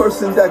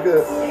person that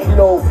could, you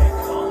know,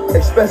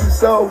 express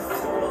yourself.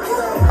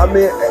 I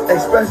mean,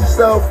 express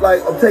yourself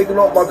like I'm taking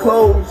off my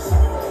clothes.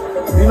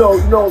 You know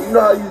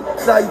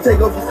how you take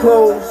off your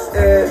clothes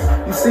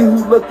and you see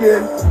who's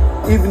looking,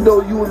 even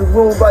though you in the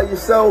room by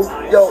yourself.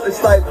 Yo,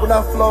 it's like when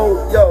I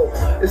flow, yo,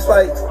 it's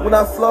like when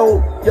I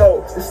flow,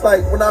 yo, it's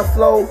like when I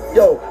flow,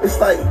 yo, it's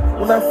like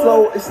when I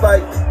flow, it's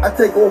like I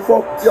take off,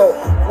 yo,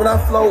 when I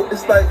flow,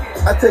 it's like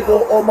I take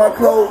off all my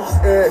clothes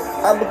and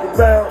I look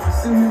around to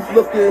see who's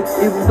looking,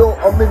 even though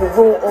I'm in the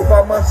room all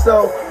by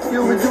myself.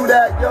 You would do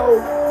that, yo.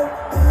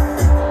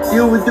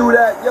 You would do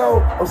that,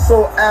 yo. I'm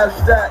so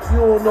abstract, you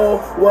don't know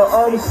what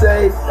I'm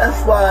say.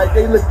 That's why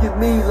they look at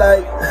me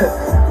like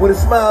with a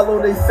smile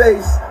on their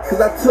face,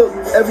 cause I took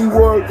every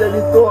word that they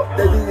thought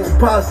that they could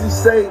possibly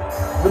say,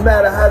 no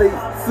matter how they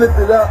flip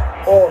it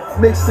up or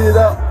mix it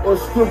up or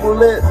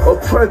scribble it or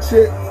crunch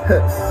it.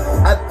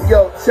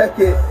 Yo, check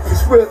it.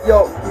 It's real,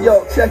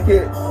 yo, check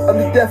it. I'm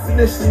the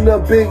definition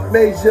of big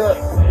major,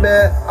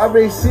 man. I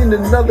already seen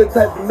another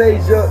type of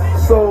major,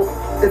 so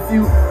if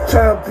you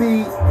try to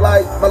be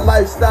like my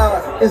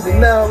lifestyle is it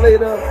now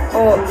later,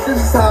 this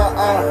is how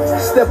I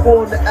step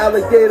on the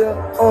alligator,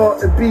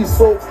 and be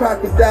so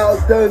crocodile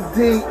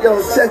Dundee.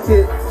 Yo, check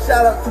it.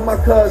 shout out to my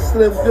cuz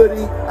Slim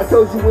Goody. I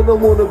told you when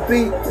I'm on the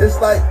beat,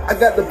 it's like I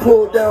got the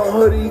pull down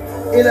hoodie,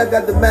 and I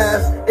got the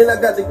mask, and I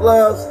got the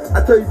gloves. I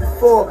told you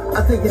before,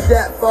 I take it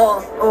that far.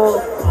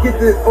 Get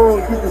this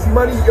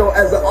money, yo.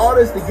 As an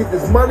artist, to get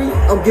this money,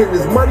 I'm getting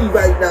this money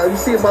right now. You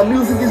see what my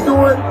music is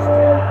doing?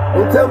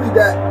 Don't tell me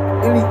that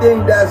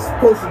anything that's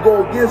supposed to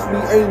go against me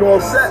ain't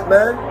all set,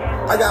 man.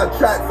 I got a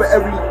track for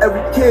every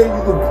kid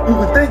you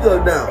can think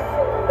of now.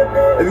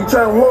 If you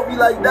try to haunt me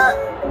like that,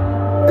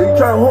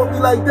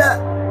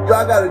 yo,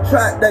 I got a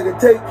track that can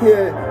take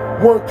care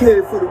of one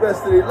kid for the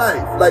rest of their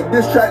life. Like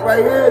this track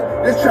right here,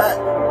 this track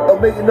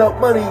of making up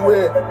money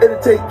where it'll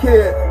take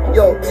care,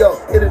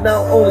 it'll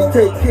not only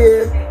take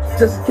care,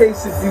 just in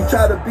case if you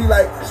try to be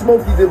like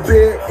Smokey the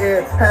Bear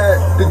and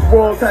have the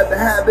wrong type of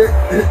habit,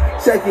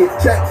 check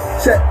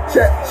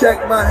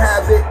my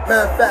habit.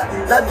 Matter of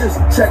fact, not just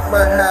check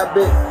my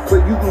habit,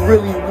 but you can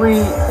really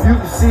read, you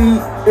can see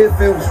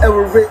if it was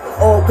ever written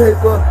on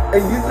paper,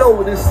 and you know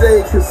what it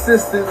say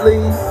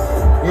consistently.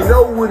 You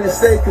know what it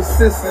say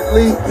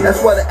consistently.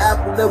 That's why the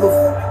apple never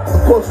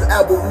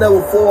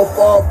fall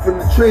far from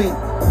the tree.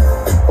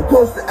 Of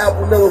course the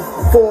apple never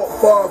fall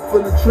far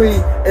from the tree,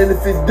 and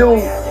if it do,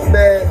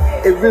 man,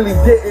 it really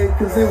didn't,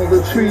 cause it was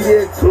a tree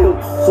there too.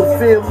 So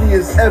family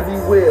is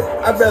everywhere.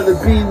 I'd rather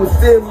be with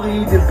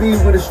family than be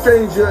with a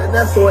stranger, and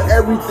that's on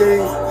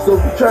everything. So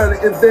if you're trying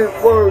to invent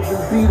words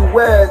and be the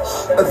wedge,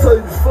 I told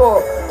you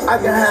before, I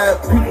can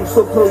have people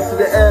so close to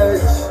the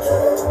edge.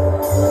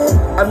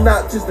 I'm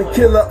not just a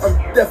killer, I'm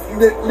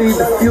definitely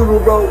the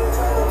funeral.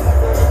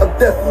 I'm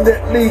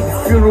definitely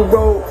the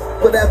funeral.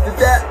 But after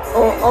that,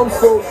 I'm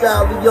so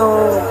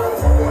galleon.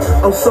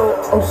 I'm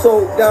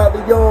so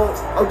galleon.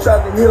 I'm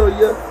trying to heal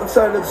you. I'm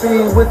trying to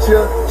be with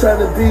you. Trying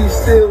to be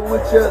still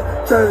with you.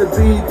 Trying to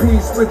be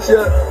peace with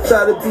you.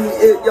 Trying to be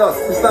it, yo.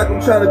 It's like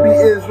I'm trying to be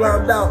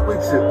Islammed out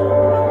with you.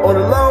 On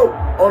the low,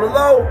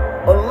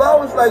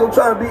 it's like I'm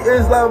trying to be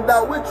Islammed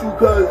out with you,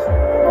 cause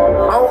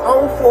I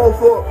don't fall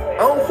for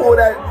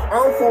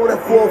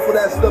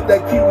that stuff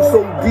that keep you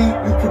so deep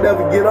you can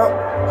never get up.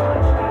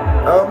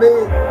 I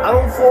mean, I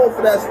don't fall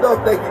for that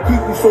stuff that can keep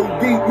you so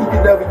deep you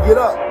can never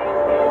get up.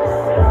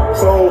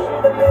 So,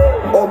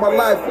 all my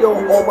life,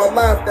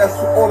 that's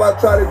all I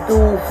try to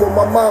do for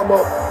my mama.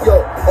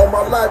 Yo, all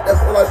my life,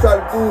 that's all I try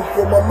to do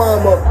for my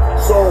mama.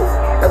 So,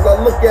 as I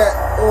look at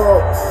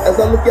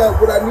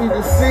what I need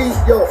to see,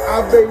 yo,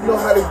 I already know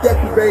how to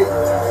decorate.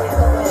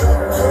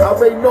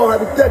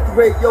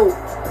 Yo.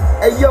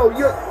 Hey yo,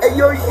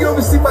 you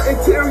ever see my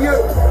interior?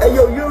 Hey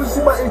yo, you ever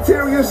see my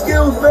interior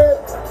skills, man?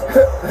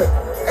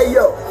 Hey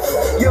yo,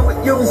 you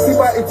ever see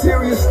my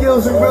interior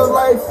skills in real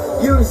life?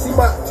 You ever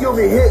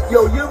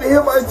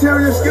hear my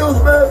interior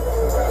skills, man?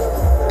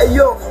 Hey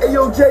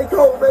yo, J.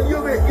 Cole, man, you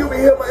ever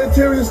hear my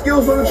interior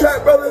skills on the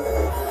track, brother?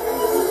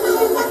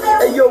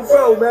 Hey yo,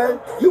 bro, man,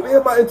 you ever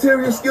hear my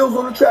interior skills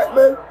on the track,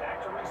 man?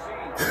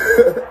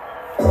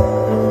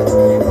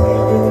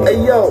 Hey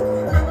yo,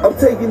 I'm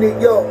taking it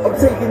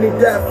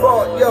that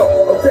far,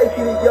 yo. I'm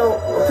taking it, yo.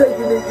 I'm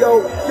taking it,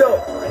 yo.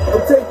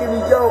 I'm taking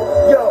it, yo.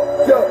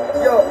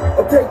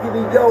 I'm taking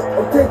it, yo.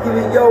 I'm taking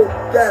it, yo.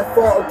 That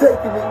far. I'm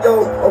taking it,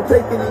 yo. I'm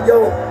taking it,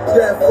 yo.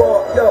 That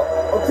far, yo.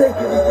 I'm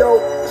taking it, yo.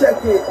 Check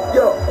it,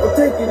 yo. I'm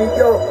taking it,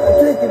 yo. I'm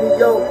taking it,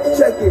 yo.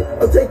 Check it.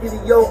 I'm taking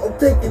it, yo. I'm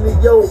taking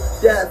it, yo.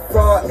 That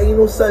far. Ain't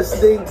no such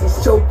thing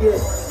as choking.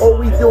 All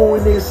we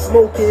doing is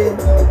smoking.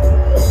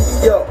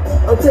 Yo,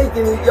 I'm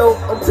taking it, yo.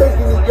 I'm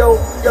taking it, yo.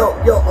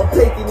 I'm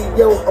taking it,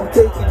 yo. I'm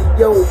taking it,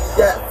 yo.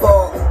 That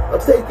far. I'm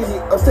taking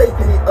it, yo.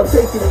 I'm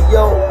taking it,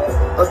 yo.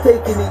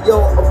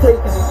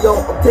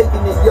 I'm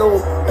taking it, yo.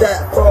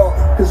 That far.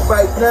 Cause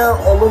right now,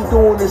 all I'm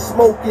doing is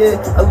smoking,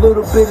 a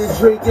little bit of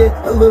drinking,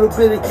 a little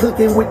bit of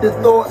cooking with the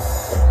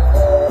thoughts.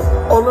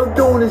 All I'm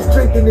doing is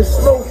drinking and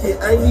smoking.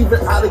 I ain't even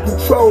out of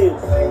control.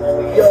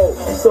 Yo,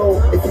 so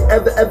if you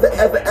ever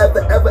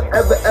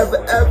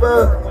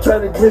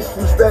trying to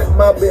disrespect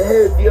my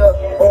behavior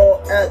or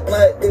act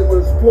like it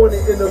was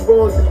pointed in the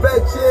wrong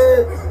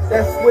direction,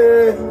 that's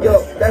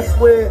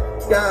when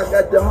God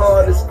got the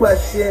hardest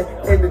question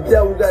and the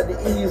devil got the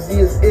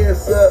easiest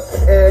answer.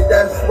 And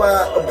that's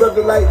why a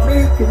brother like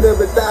me can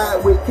never die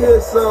with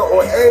cancer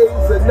or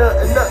AIDS or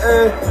nothing.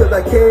 Cause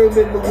I came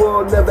in the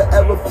world never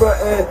ever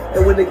frontin'.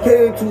 And when it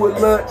came to a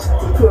lunch,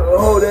 you couldn't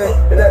hold it.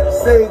 And at the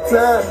same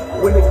time,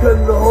 when it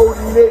comes to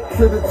holding it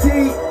to the T,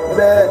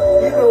 man,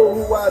 you know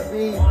who I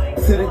be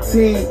to the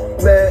T,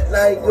 man.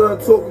 I ain't gonna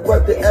talk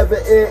about the ever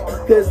it,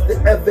 cause the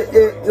ever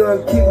it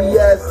gonna keep me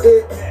as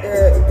it.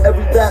 And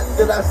every rap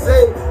that I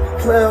say,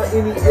 clown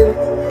any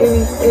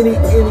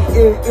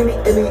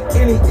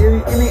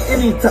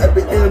type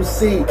of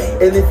MC.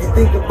 And if you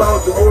think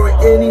about the word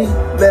any,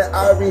 man,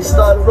 I already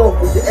started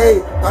off with the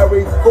A. I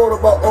already thought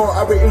about all,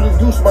 I already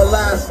introduced my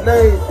last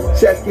name.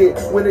 Check it,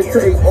 when it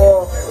take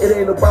all, it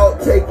ain't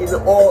about taking it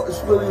all,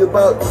 it's really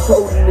about just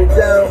holding it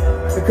down.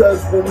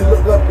 Because when we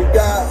look up to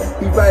God,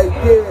 he right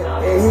there,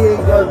 and he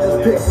ain't gonna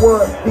just pick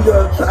one, he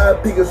gonna try to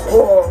pick us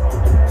all.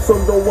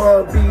 Some don't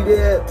wanna be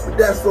there, but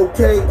that's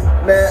okay,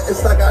 man.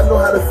 It's like I know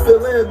how to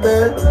fill in,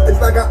 man.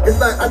 It's like I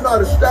know how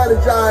to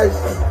strategize.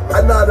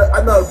 I know how to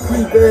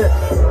prevent.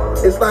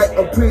 It's like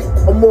I'm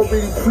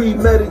already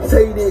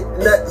premeditated,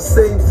 and at the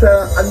same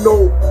time, I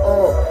know,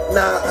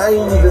 nah, I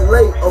ain't even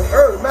late. I'm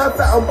early. Matter of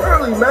fact, I'm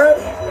early, man.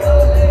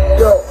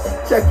 Yo,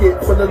 check it.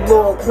 From the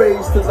Lord,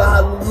 praise to the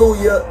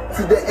hallelujah,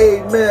 to the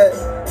amen,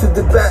 to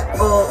the back,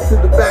 to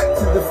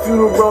the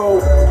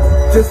funeral.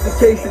 Just in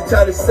case they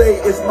try to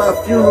say it's my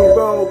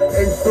funeral,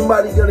 and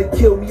somebody gonna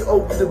kill me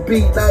over the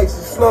beat, nice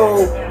and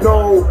slow.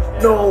 No, I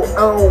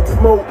don't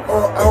promote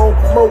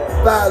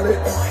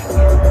violence.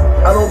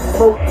 I don't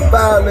promote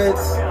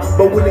violence.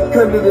 But when it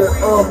comes to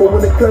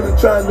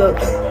trying to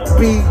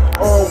be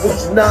what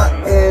you're not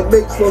and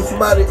make sure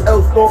somebody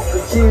else don't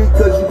achieve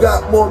because you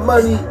got more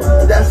money,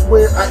 that's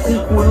when I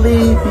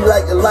equally be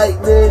like a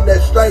lightning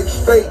that strikes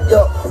straight,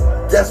 yo.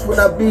 That's when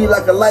I be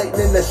like a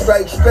lightning that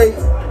strikes straight.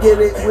 Get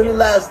it? When the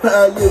last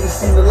time you ever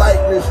seen the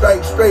lightning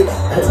strike straight?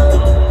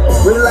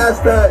 When the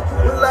last time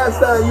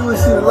you ever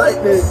seen a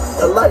lightning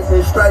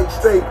strike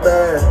straight,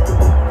 man?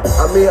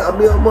 I'm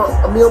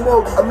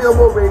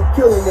already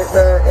killing it,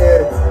 man.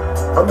 And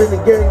I'm in the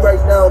game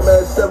right now,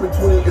 man.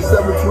 7:20 to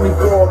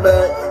 7:24,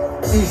 man.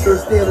 Eastern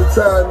Standard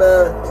Time,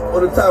 man.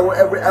 On the time on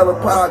every other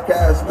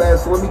podcast, man.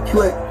 So let me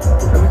check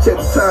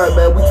the time,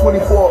 man. We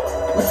 24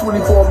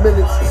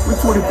 minutes. We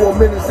 24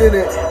 minutes in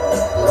it.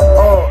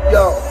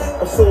 Yo.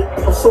 I'm so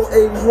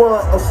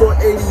 81. I'm so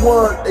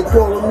 81. They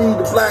calling me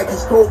the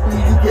blackest Kobe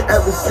you can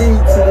ever see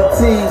to the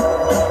T.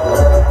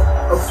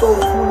 I'm so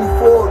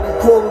 24. They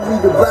calling me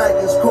the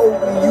blackest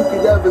Kobe you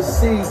can ever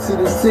see to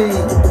the T.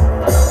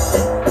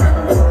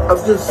 I'm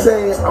just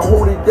saying I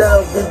hold it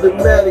down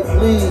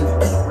diplomatically,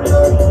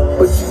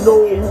 but you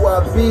know who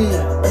I be.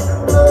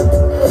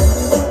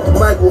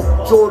 Michael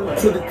Jordan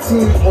to the T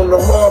on the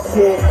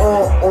hardcore,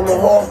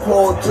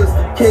 just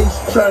in case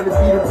trying to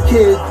be them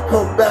kids to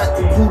come back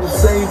and do the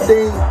same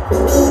thing.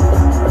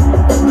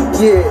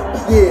 Yeah,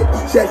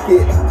 check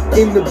it.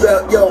 In the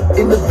belt, yo,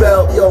 in the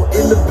belt, yo,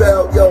 in the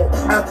belt, yo,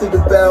 after the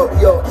belt,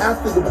 yo,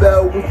 after the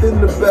belt,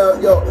 within the belt,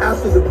 yo,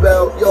 after the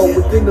belt, yo,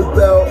 within the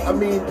belt, I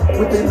mean,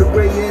 within the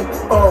ringing,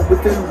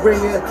 within the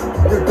ringing,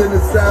 within the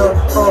sound,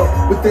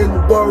 within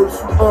the words,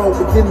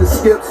 within the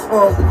skips,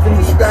 within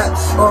the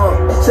scraps,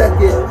 check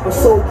it. My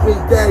soul Big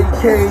Daddy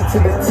came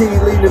to the T,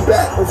 leaning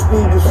back on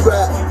school with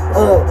strap,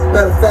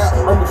 matter of fact,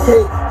 I'm the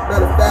cake.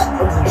 Matter of fact,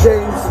 I'm the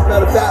James.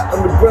 Matter of fact,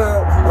 I'm the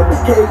Brown. I'm the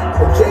cake.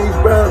 I'm James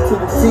Brown to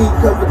the T,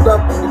 covered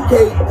up in the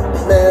cake.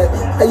 Man,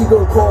 how you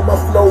gonna call my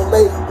flow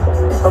late?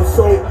 I'm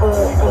so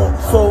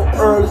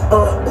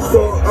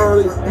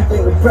early. You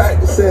think I'm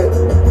practicing?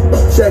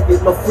 Check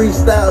it. My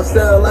freestyle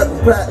sound like I'm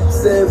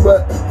practicing,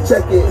 but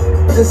check it.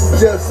 This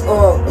is just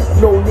no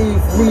need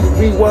for me to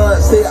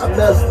rewind. Say I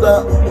messed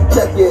up.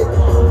 Check it.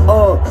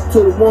 To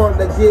the one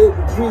that did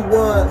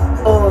rewind.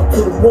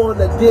 To the one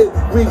that did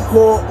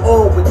record.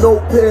 With no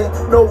pen,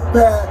 no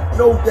pad,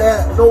 no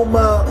dad, no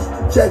mom.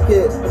 Check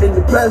it. In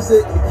the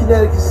present, the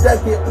Connecticut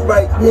second,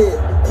 right here.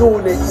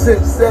 Doing it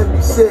since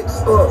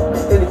 76,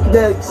 in the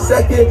Connecticut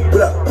second,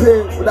 without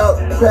pen, without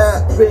the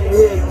pad, been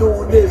here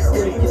doing this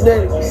in the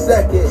Connecticut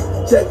second.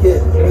 Check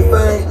it. And if I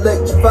ain't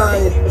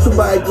electrifying,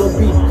 somebody gonna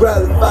be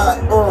gratified,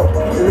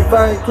 and if I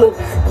ain't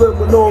talking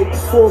subliminal,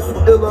 source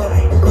of iller, I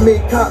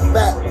mean, cop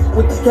back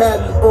with the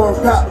caddy,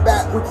 cop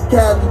back with the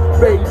caddy,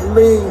 ready to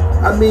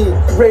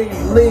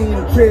lean,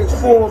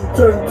 transform,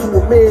 turn into a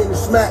man and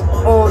smack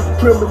on the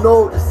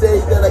criminal to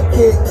say that I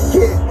can't,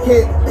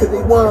 cause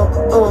they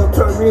wanna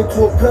turn me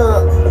into a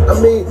con. I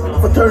mean,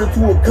 if I turn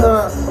into a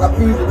con, I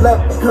be the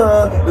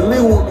leprechaun, the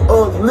legal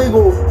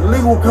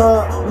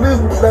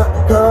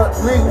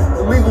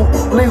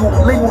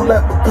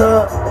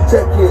leprechaun.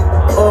 Check it.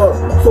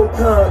 So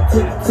kind to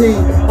the T.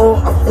 I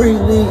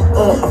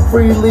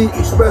freely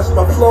express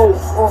my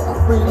flows.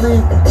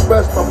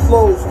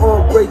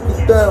 Break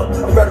it down. I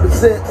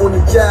represent on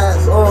the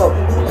jazz.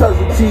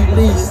 Cousin T.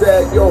 Lee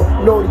said, yo,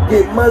 know to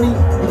get money,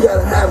 you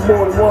gotta have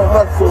more than one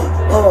hustle.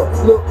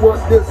 Look what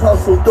this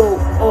hustle do.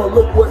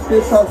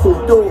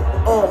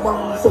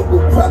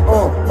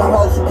 My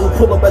hustle will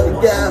pull up at the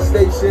gas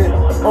station.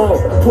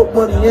 Put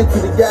money into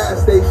the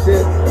gas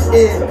station,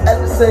 and at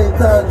the same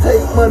time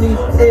take money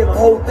and the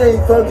whole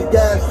thing from the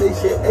gas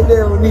station, and they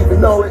don't even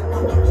know it.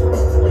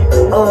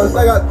 It's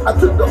like I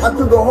took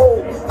a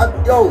whole.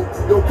 Yo,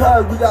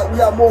 cuz we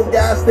got more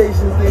gas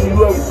stations than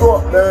you ever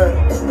thought, man.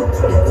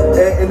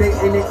 And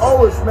they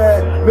always,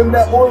 man. Remember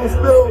that oil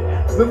spill?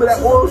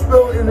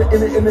 in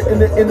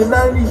the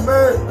 90s,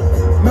 man?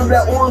 Remember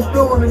that oil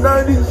spill in the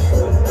 90s?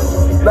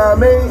 Nah,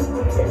 man.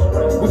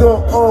 We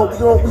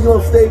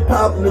gonna stay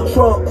popping the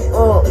trunk.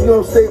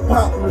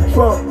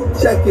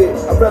 Check it.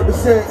 I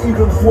represent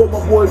even before my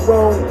boy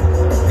Rome.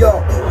 Yo,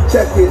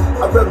 check it.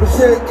 I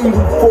represent even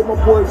before my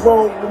boy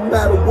Rome. No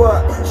matter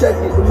what. Check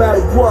it. No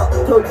matter what.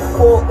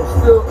 34,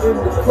 I'm still in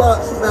the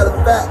clutch. Matter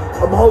of fact,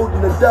 I'm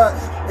holding the Dutch.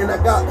 and I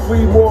got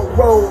 3 more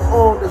roll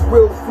on. That's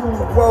real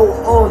food roll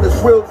on.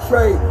 That's real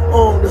tray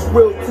on. That's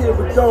real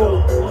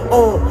Tiradone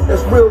on.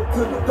 That's real to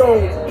the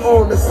dome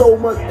on. There's so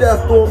much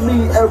death on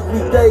me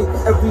every day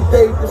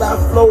that I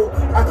flow.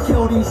 I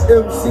kill these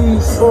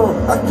MCs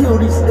I kill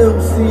these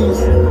MCs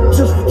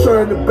just for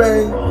trying to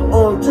bang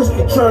just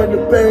for trying to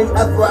bang.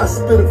 After I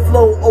spit a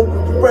flow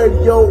over the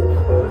radio.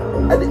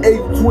 At the age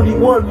of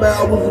 21, man,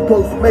 I was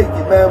supposed to make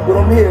it, man, but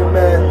I'm here,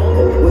 man.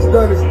 What's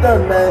done is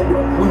done, man.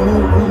 We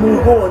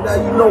move on. Now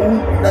you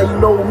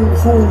know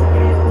who's who.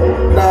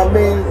 Nah,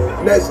 man,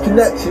 next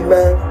connection,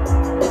 man.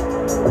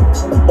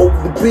 Over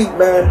the beat,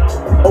 man.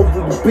 Over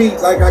the beat,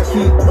 like I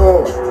keep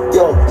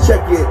yo,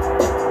 check it.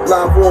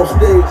 Live on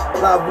stage,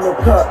 live in the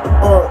cut.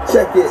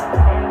 Check it.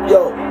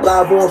 Yo,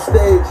 live on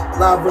stage,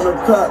 live in the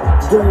cut.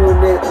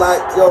 Doing it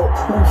like, yo,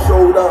 who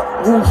showed up?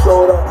 Who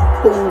showed up?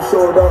 Who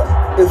showed up?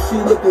 If she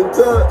looking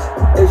good,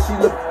 if she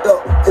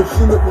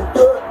looking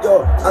good,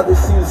 yo, I can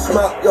see the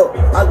smile, yo,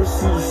 I can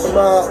see the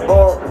smile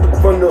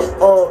from the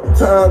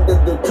time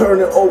that they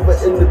turn it over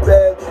in the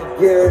bag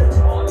again.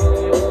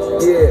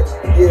 Yeah.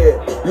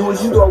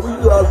 What you thought I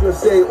was gonna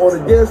say on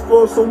the dance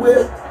floor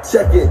somewhere?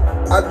 Check it.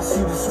 I can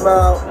see the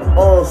smile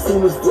as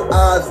soon as the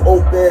eyes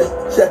open.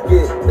 Check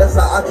it. That's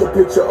how I can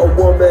picture a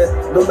woman.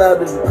 No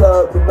matter the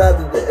club, no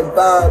matter the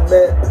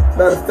environment.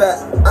 Matter of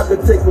fact, I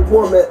could take a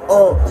woman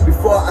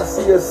before I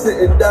see her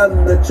sitting down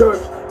in the church.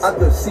 I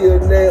could see her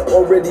name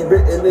already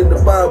written in the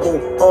Bible.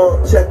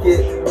 Check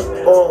it.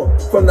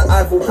 From the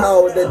Eiffel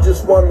Tower that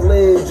just wanna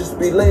lean, just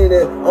be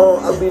leaning.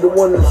 I'll be the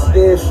one to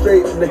stand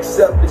straight and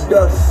accept the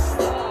dust.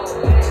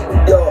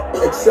 Yo,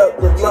 accept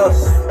the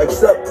lust,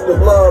 accept the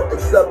love,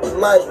 accept the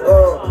light.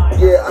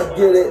 Yeah, I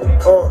get it.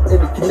 In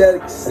the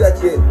kinetic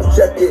second,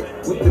 check it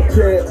with the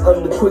pen.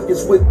 I'm the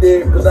quickest with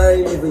it, cause I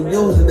ain't even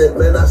using it,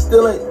 man. I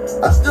still ain't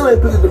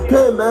picking the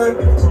pen, man.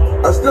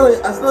 I still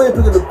ain't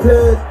picking the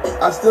pen.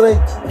 I still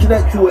ain't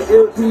connect to an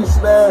earpiece,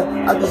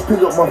 man. I just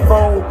pick up my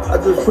phone. I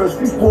just press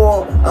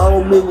record. I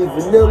don't milli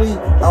vanilli.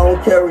 I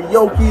don't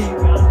karaoke.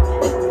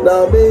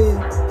 Know what I mean?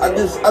 I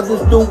just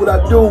do what I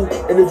do,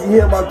 and if you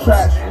hear my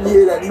tracks, you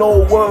hear that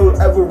no word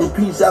ever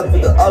repeats after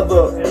the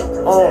other.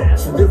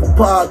 Some different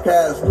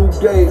podcasts, new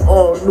day,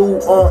 new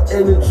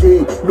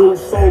energy, new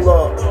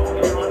solar.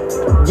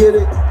 Get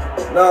it?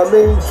 Know what I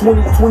mean?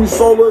 20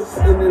 solars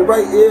in the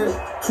right ear,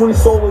 20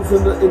 solars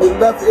in the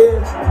left ear.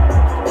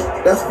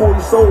 That's 40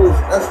 solars.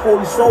 That's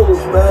 40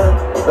 solars, man.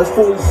 That's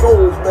 40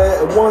 solars, man.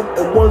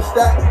 And one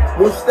stack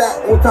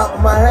on top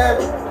of my head.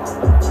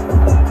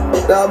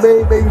 Know what I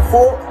mean? Maybe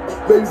 4.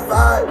 Maybe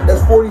 5,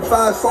 that's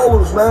 45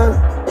 solos, man.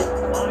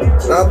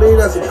 I mean,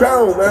 that's a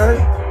crown, man.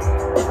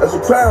 That's a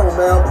crown,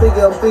 man. I'm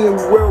thinking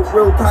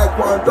real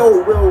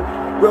taekwondo,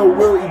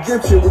 real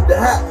Egyptian with the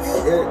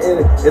hats.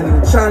 And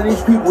the Chinese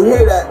people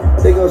hear that,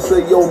 they gonna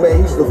say, yo, man,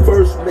 he's the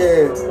first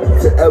man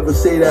to ever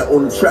say that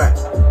on the track.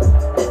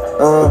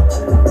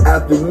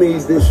 After me,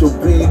 there shall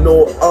be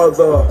no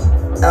other.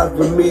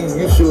 After me,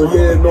 you should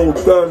hear no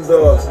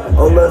thunder.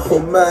 Unless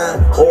I'm mad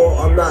or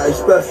I'm not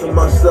expressing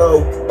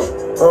myself.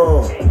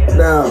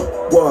 Now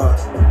what?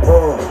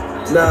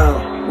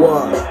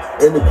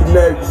 In the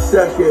kinetic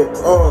second,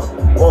 off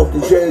the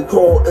J.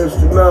 Cole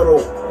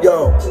instrumental,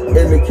 yo.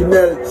 In the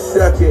kinetic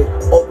second,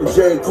 off the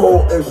J.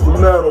 Cole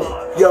instrumental,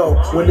 yo.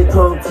 When it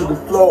comes to the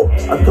flow,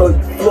 I told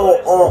you the floor,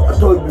 I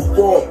told you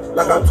before,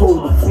 like I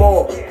told the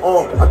floor, I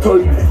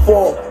told you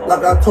before,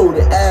 like I told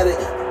the attic,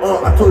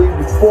 I told you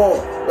before,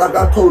 like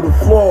I told the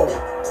floor,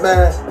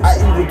 man. I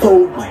even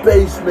told the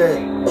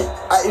basement.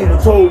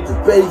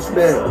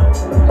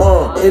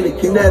 In the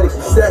kinetic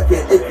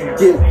second, it can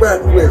get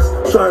reckless,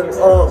 trying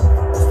to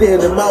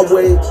stand in my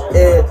way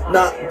and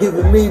not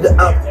giving me the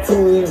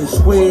opportunity to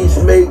squeeze,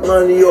 make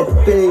money off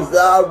the things that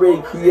I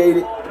already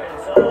created.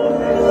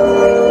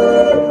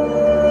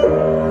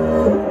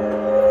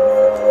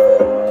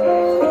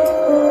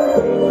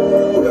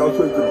 We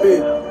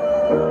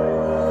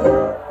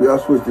all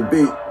switch the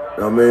beat.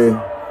 I mean,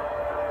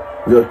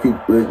 we gotta keep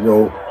it,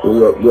 we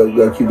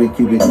gotta keep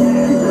it.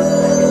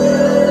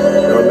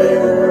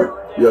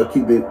 Yeah,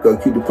 keep the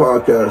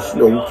podcast.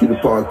 Keep the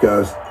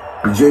podcast.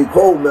 The J.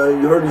 Cole,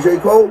 man. You heard the J.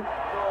 Cole?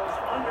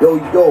 Yo,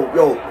 you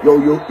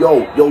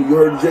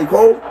heard the J.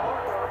 Cole?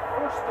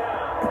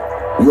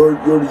 You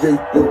heard the J.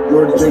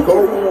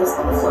 Cole? Videos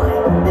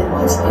offline and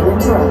watch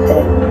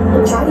uninterrupted.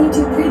 Try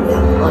YouTube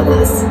Premium on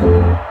us.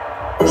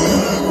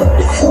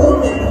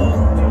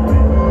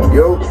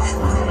 Yo.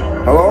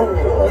 Hello?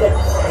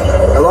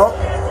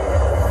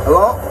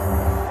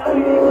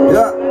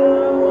 Yeah.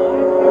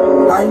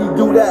 How you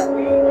do that?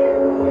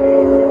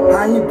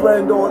 How he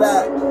blend all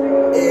that,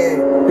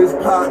 and his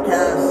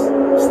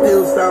podcast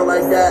still sound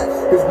like that.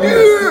 His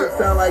music still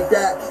sound like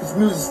that. His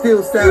music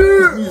still sound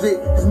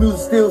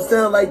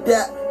like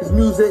that. His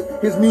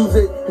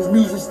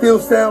music still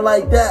sound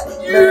like that.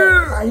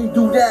 Man, how he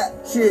do that?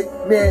 Shit,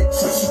 man.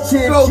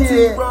 Shit.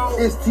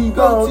 It's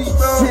T-Bone.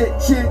 Shit.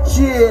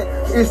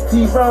 It's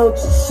T-Bone.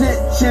 Shit.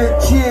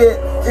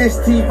 It's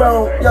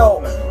T-Bone.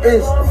 Yo,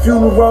 it's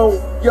funeral.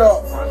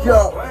 Yo.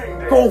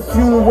 Go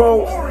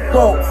funeral.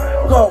 Go.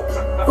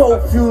 go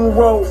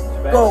funeral,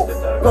 go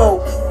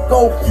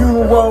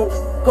funeral,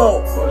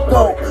 go.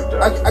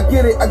 I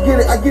get it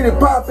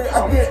poppin', I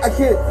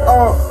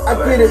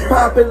get it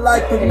poppin'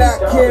 like the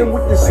napkin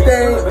with the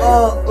stain,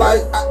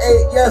 like I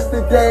ate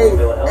yesterday,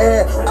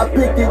 and I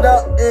picked it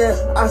up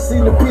and I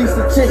seen a piece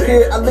of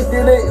chicken, I looked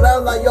at it and I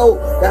was like, yo,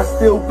 that's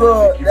still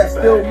good, that's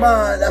still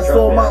mine, that's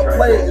on my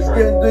plate, it's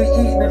getting good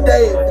eating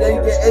today, if they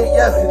didn't get ate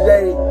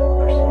yesterday.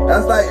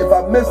 That's like if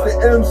I missed the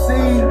MC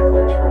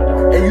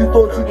and you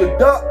thought you could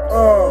duck,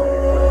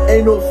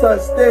 ain't no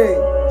such thing.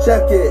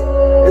 Check it.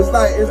 It's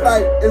like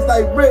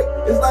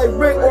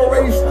Rick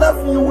already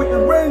stuffing you with the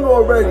ring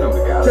already.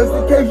 Just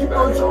in case you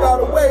thought you got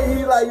away,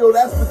 he like, yo,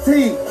 that's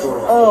fatigue.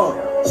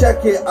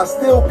 Check it. I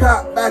still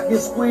cop back and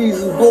squeeze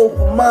and go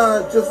for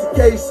mine, just in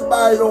case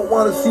somebody don't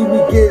want to see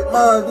me get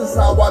mine. This is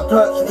how I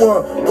touch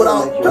one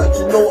without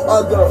touching no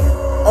other.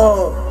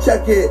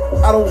 Check it,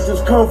 I don't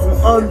just come from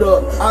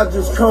under, I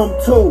just come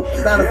too.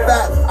 Matter of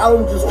fact, I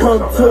don't just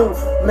come too.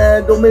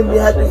 Man, don't make me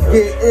have to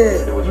get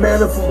in.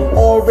 Man, if I'm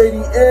already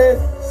in,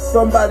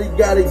 somebody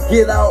gotta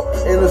get out.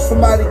 And if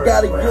somebody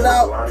gotta get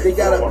out, they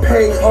gotta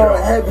pay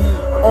on heavy,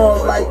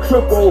 on like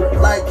triple,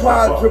 like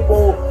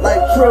quadruple,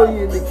 like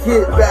trillion to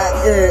get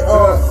back in.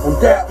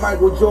 On that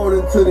Michael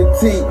Jordan to the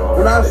T.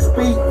 When I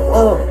speak,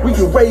 we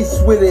can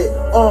race with it.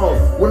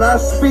 When I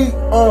speak,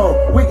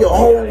 we can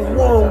hold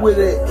one with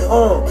it.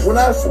 When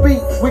I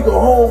speak, we can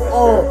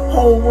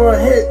home run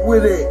hit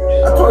with it.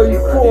 I told you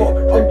before,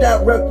 I'm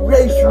that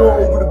recreational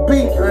over the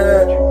beat,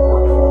 man.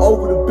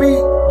 Over the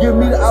beat, give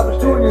me the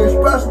opportunity to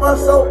express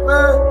myself,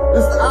 man.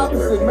 It's the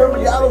opposite. Remember,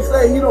 y'all don't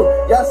say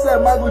y'all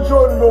said Michael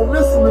Jordan don't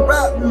listen to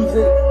rap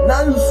music.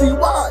 Now you see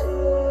why.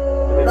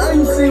 Now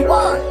you see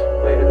why.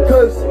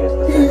 Because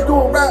he's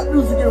doing rap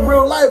music in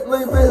real life,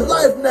 living his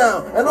life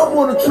now. And I'm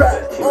on the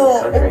track,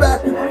 I'm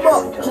backing him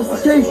up, just in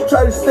case you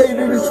try to say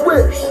that it's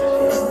switch.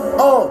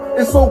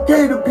 It's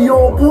okay to be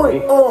on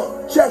point,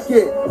 check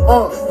it,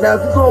 now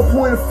if you're gonna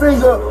point a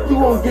finger, you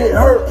gonna get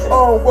hurt,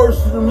 worse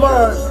than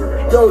mine.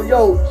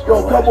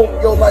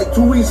 Like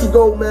 2 weeks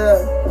ago,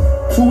 man,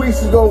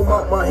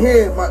 my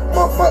hand,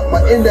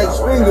 my index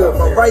finger,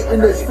 my right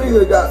index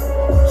finger got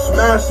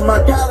smashed in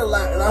my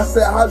Cadillac, and I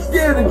said, how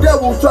dare the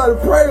devil try to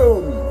prey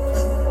on me?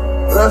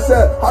 And I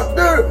said, how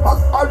dare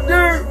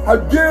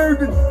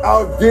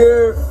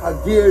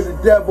the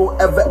devil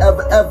ever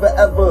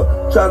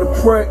try to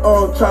prey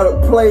on, try to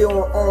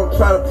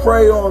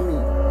prey on me.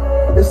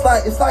 It's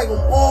like I'm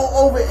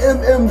all over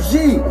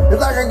MMG.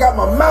 It's like I got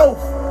my mouth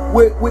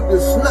with the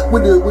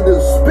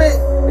spit,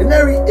 and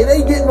it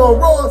ain't getting on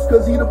Ross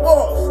because he the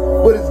boss,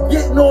 but it's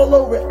getting all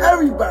over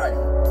everybody.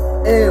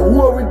 And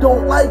whoever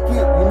don't like it,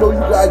 you know you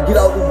gotta get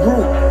out the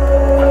group.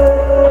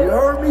 You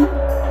heard me?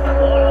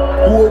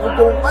 Whoever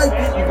don't like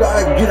it, you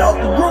gotta get out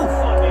the group.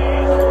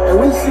 And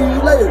we see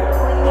you later.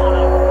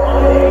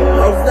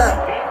 How's that?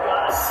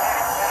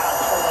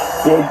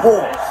 For a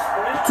boss,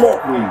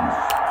 talk please.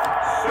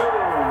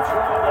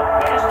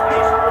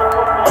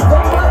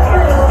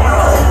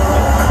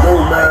 Yo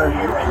man,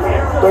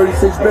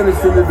 36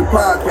 minutes into the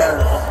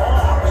podcast.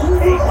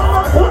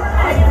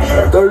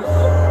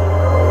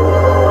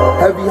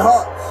 Heavy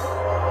hearts.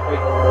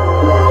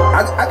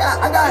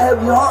 I got a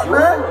heavy heart,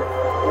 man.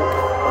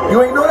 You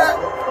ain't know that?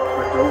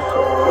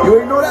 You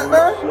ain't know that,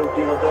 man?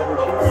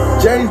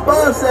 James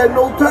Bond said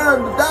no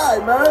time to die,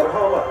 man.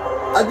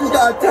 I just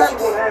got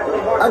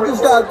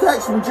a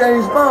text from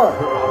James Bond.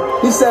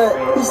 He said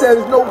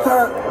there's no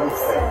time.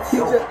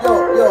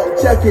 Yo,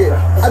 check it.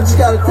 I just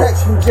got a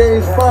text from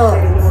James Bond.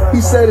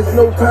 He said it's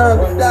no time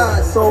to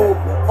die. So,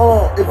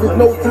 if it's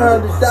no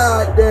time to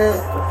die, then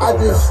I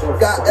just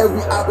got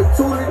every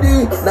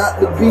opportunity not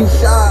to be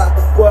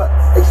shy, but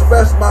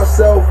express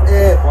myself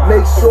and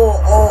make sure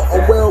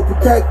I'm well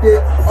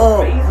protected,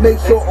 make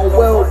sure I'm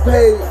well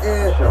paid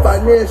and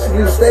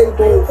financially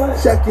stable.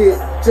 Check it,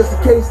 just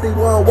in case they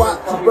want to watch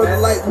a brother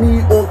like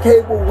me on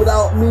cable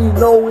without me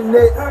knowing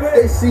it.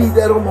 They see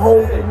that I'm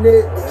holding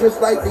it,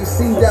 just like they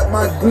see that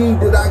my deed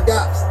that I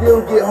got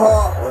still get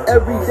hard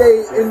every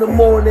day in the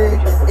morning.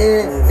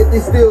 And if they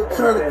still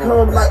trying to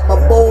come like my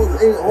balls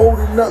ain't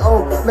holding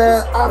nothing,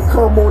 man, I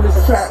come on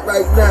this track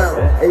right now.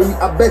 And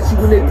I bet you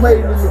when they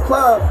played in the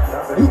club,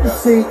 you can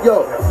see, you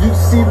can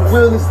see the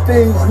realest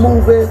things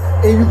moving,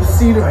 and you can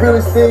see the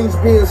realest things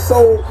being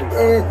sold,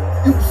 and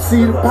you can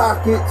see the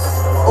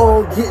pockets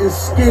getting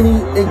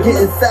skinny and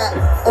getting fat.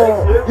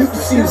 You can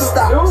see the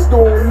stocks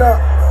going up,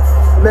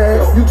 man.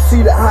 You can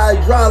see the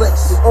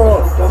hydraulics.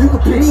 You can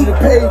picture the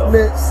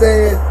pavement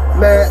saying,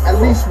 man, at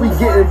least we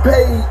getting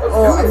paid.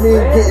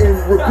 Getting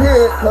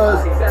repaired,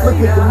 cause look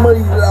at the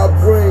money that I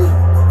bring.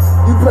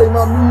 You play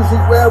my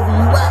music wherever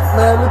you at,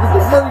 man. Look at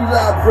the money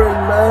that I bring,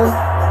 man.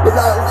 Look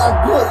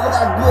how good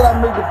I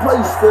make the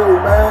place feel,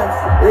 man.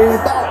 It ain't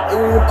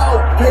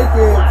about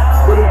taking,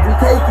 but if we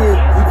taking,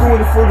 we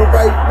doing it for the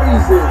right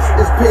reasons.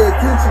 It's pay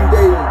attention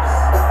days.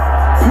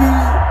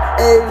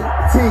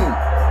 P-A-T.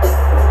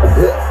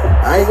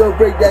 I ain't gonna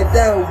break that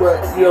down, but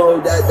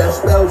that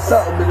spells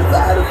something. And if I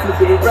had to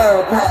flip it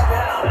around,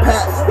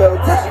 Pat spelled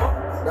tap.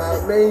 Know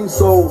what I mean?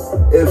 So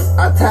if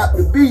I tap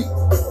the beat,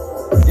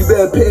 you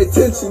better pay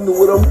attention to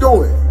what I'm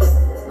doing.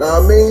 Know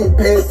what I mean?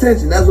 Pay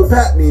attention. That's what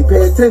Pat means.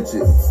 Pay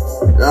attention.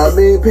 Know what I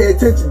mean? Pay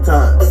attention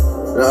time.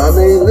 Know what I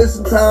mean?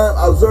 Listen time,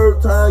 observe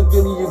time,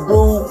 give me your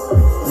groove.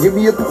 Give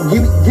me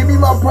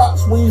my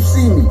props when you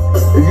see me.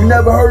 If you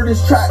never heard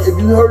this track, if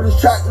you heard this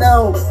track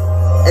now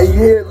and you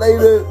hear it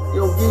later,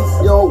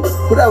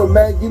 whatever,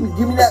 man. Give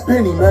me that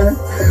penny, man.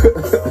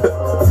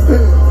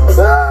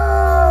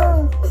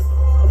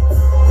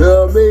 You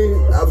know what I mean?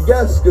 I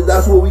guess, because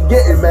that's what we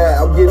getting, man.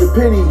 I'm getting a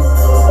penny.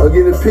 I'm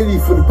getting a penny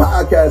for the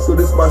podcast, so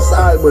this is my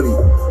side money.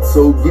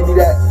 So give me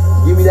that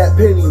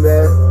penny,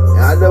 man.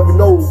 And I never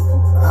know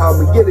how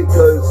I'm gonna get it,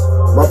 because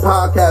my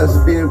podcast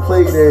is being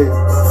played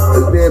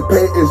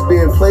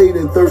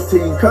in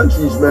 13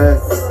 countries, man.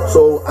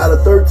 So out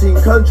of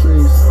 13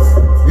 countries,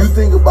 you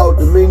think about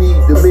the many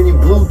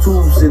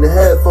Bluetooths and the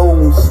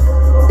headphones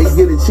and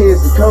get a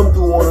chance to come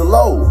through on the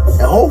low.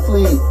 And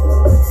hopefully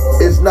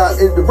it's not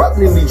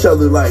interrupting each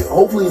other. Like,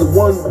 hopefully the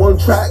one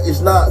track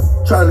is not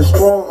trying to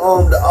strong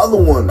arm the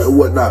other one or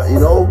whatnot, you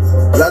know?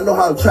 Because I know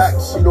how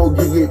tracks, can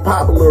get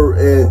popular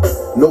and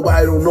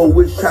nobody don't know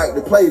which track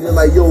to play. They're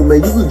like, yo,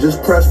 man, you can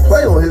just press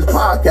play on his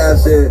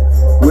podcast, and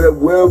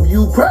wherever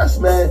you press,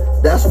 man,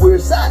 that's where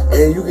it's at.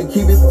 And you can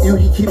keep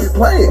it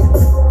playing.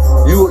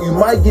 You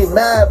might get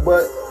mad,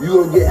 but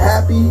you're gonna get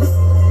happy.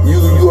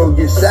 You're gonna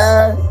get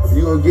sad.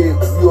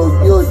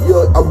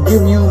 I'm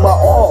giving you my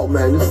all,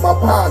 man. This is my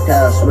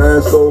podcast,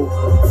 man. So,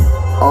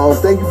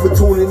 thank you for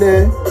tuning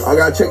in. I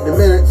gotta check the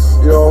minutes,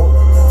 I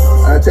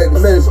gotta check the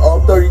minutes.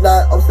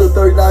 I'm still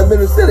 39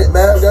 minutes in it,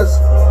 man. I guess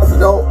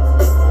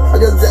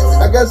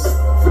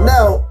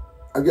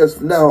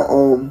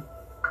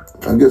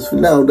for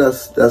now,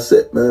 that's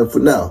it, man. For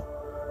now,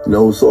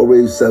 it's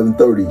already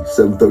 7:30,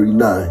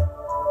 7:39.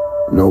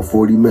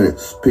 40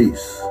 minutes.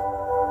 Peace.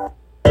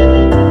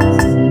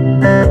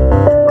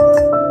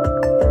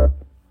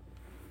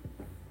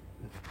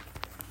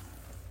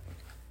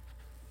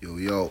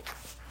 Yo.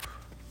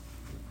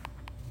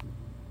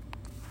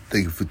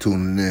 Thank you for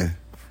tuning in.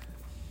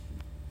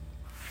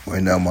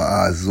 Right now my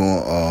eyes is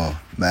on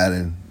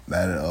Madden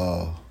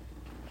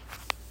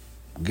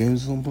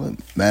games on play?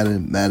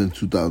 Madden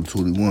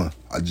 2021.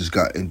 I just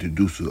got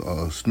introduced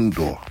to Snoop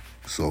Dogg.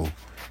 So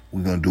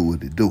we're gonna do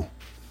what it do.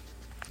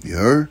 You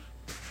heard?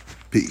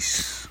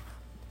 Peace.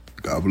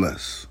 God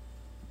bless.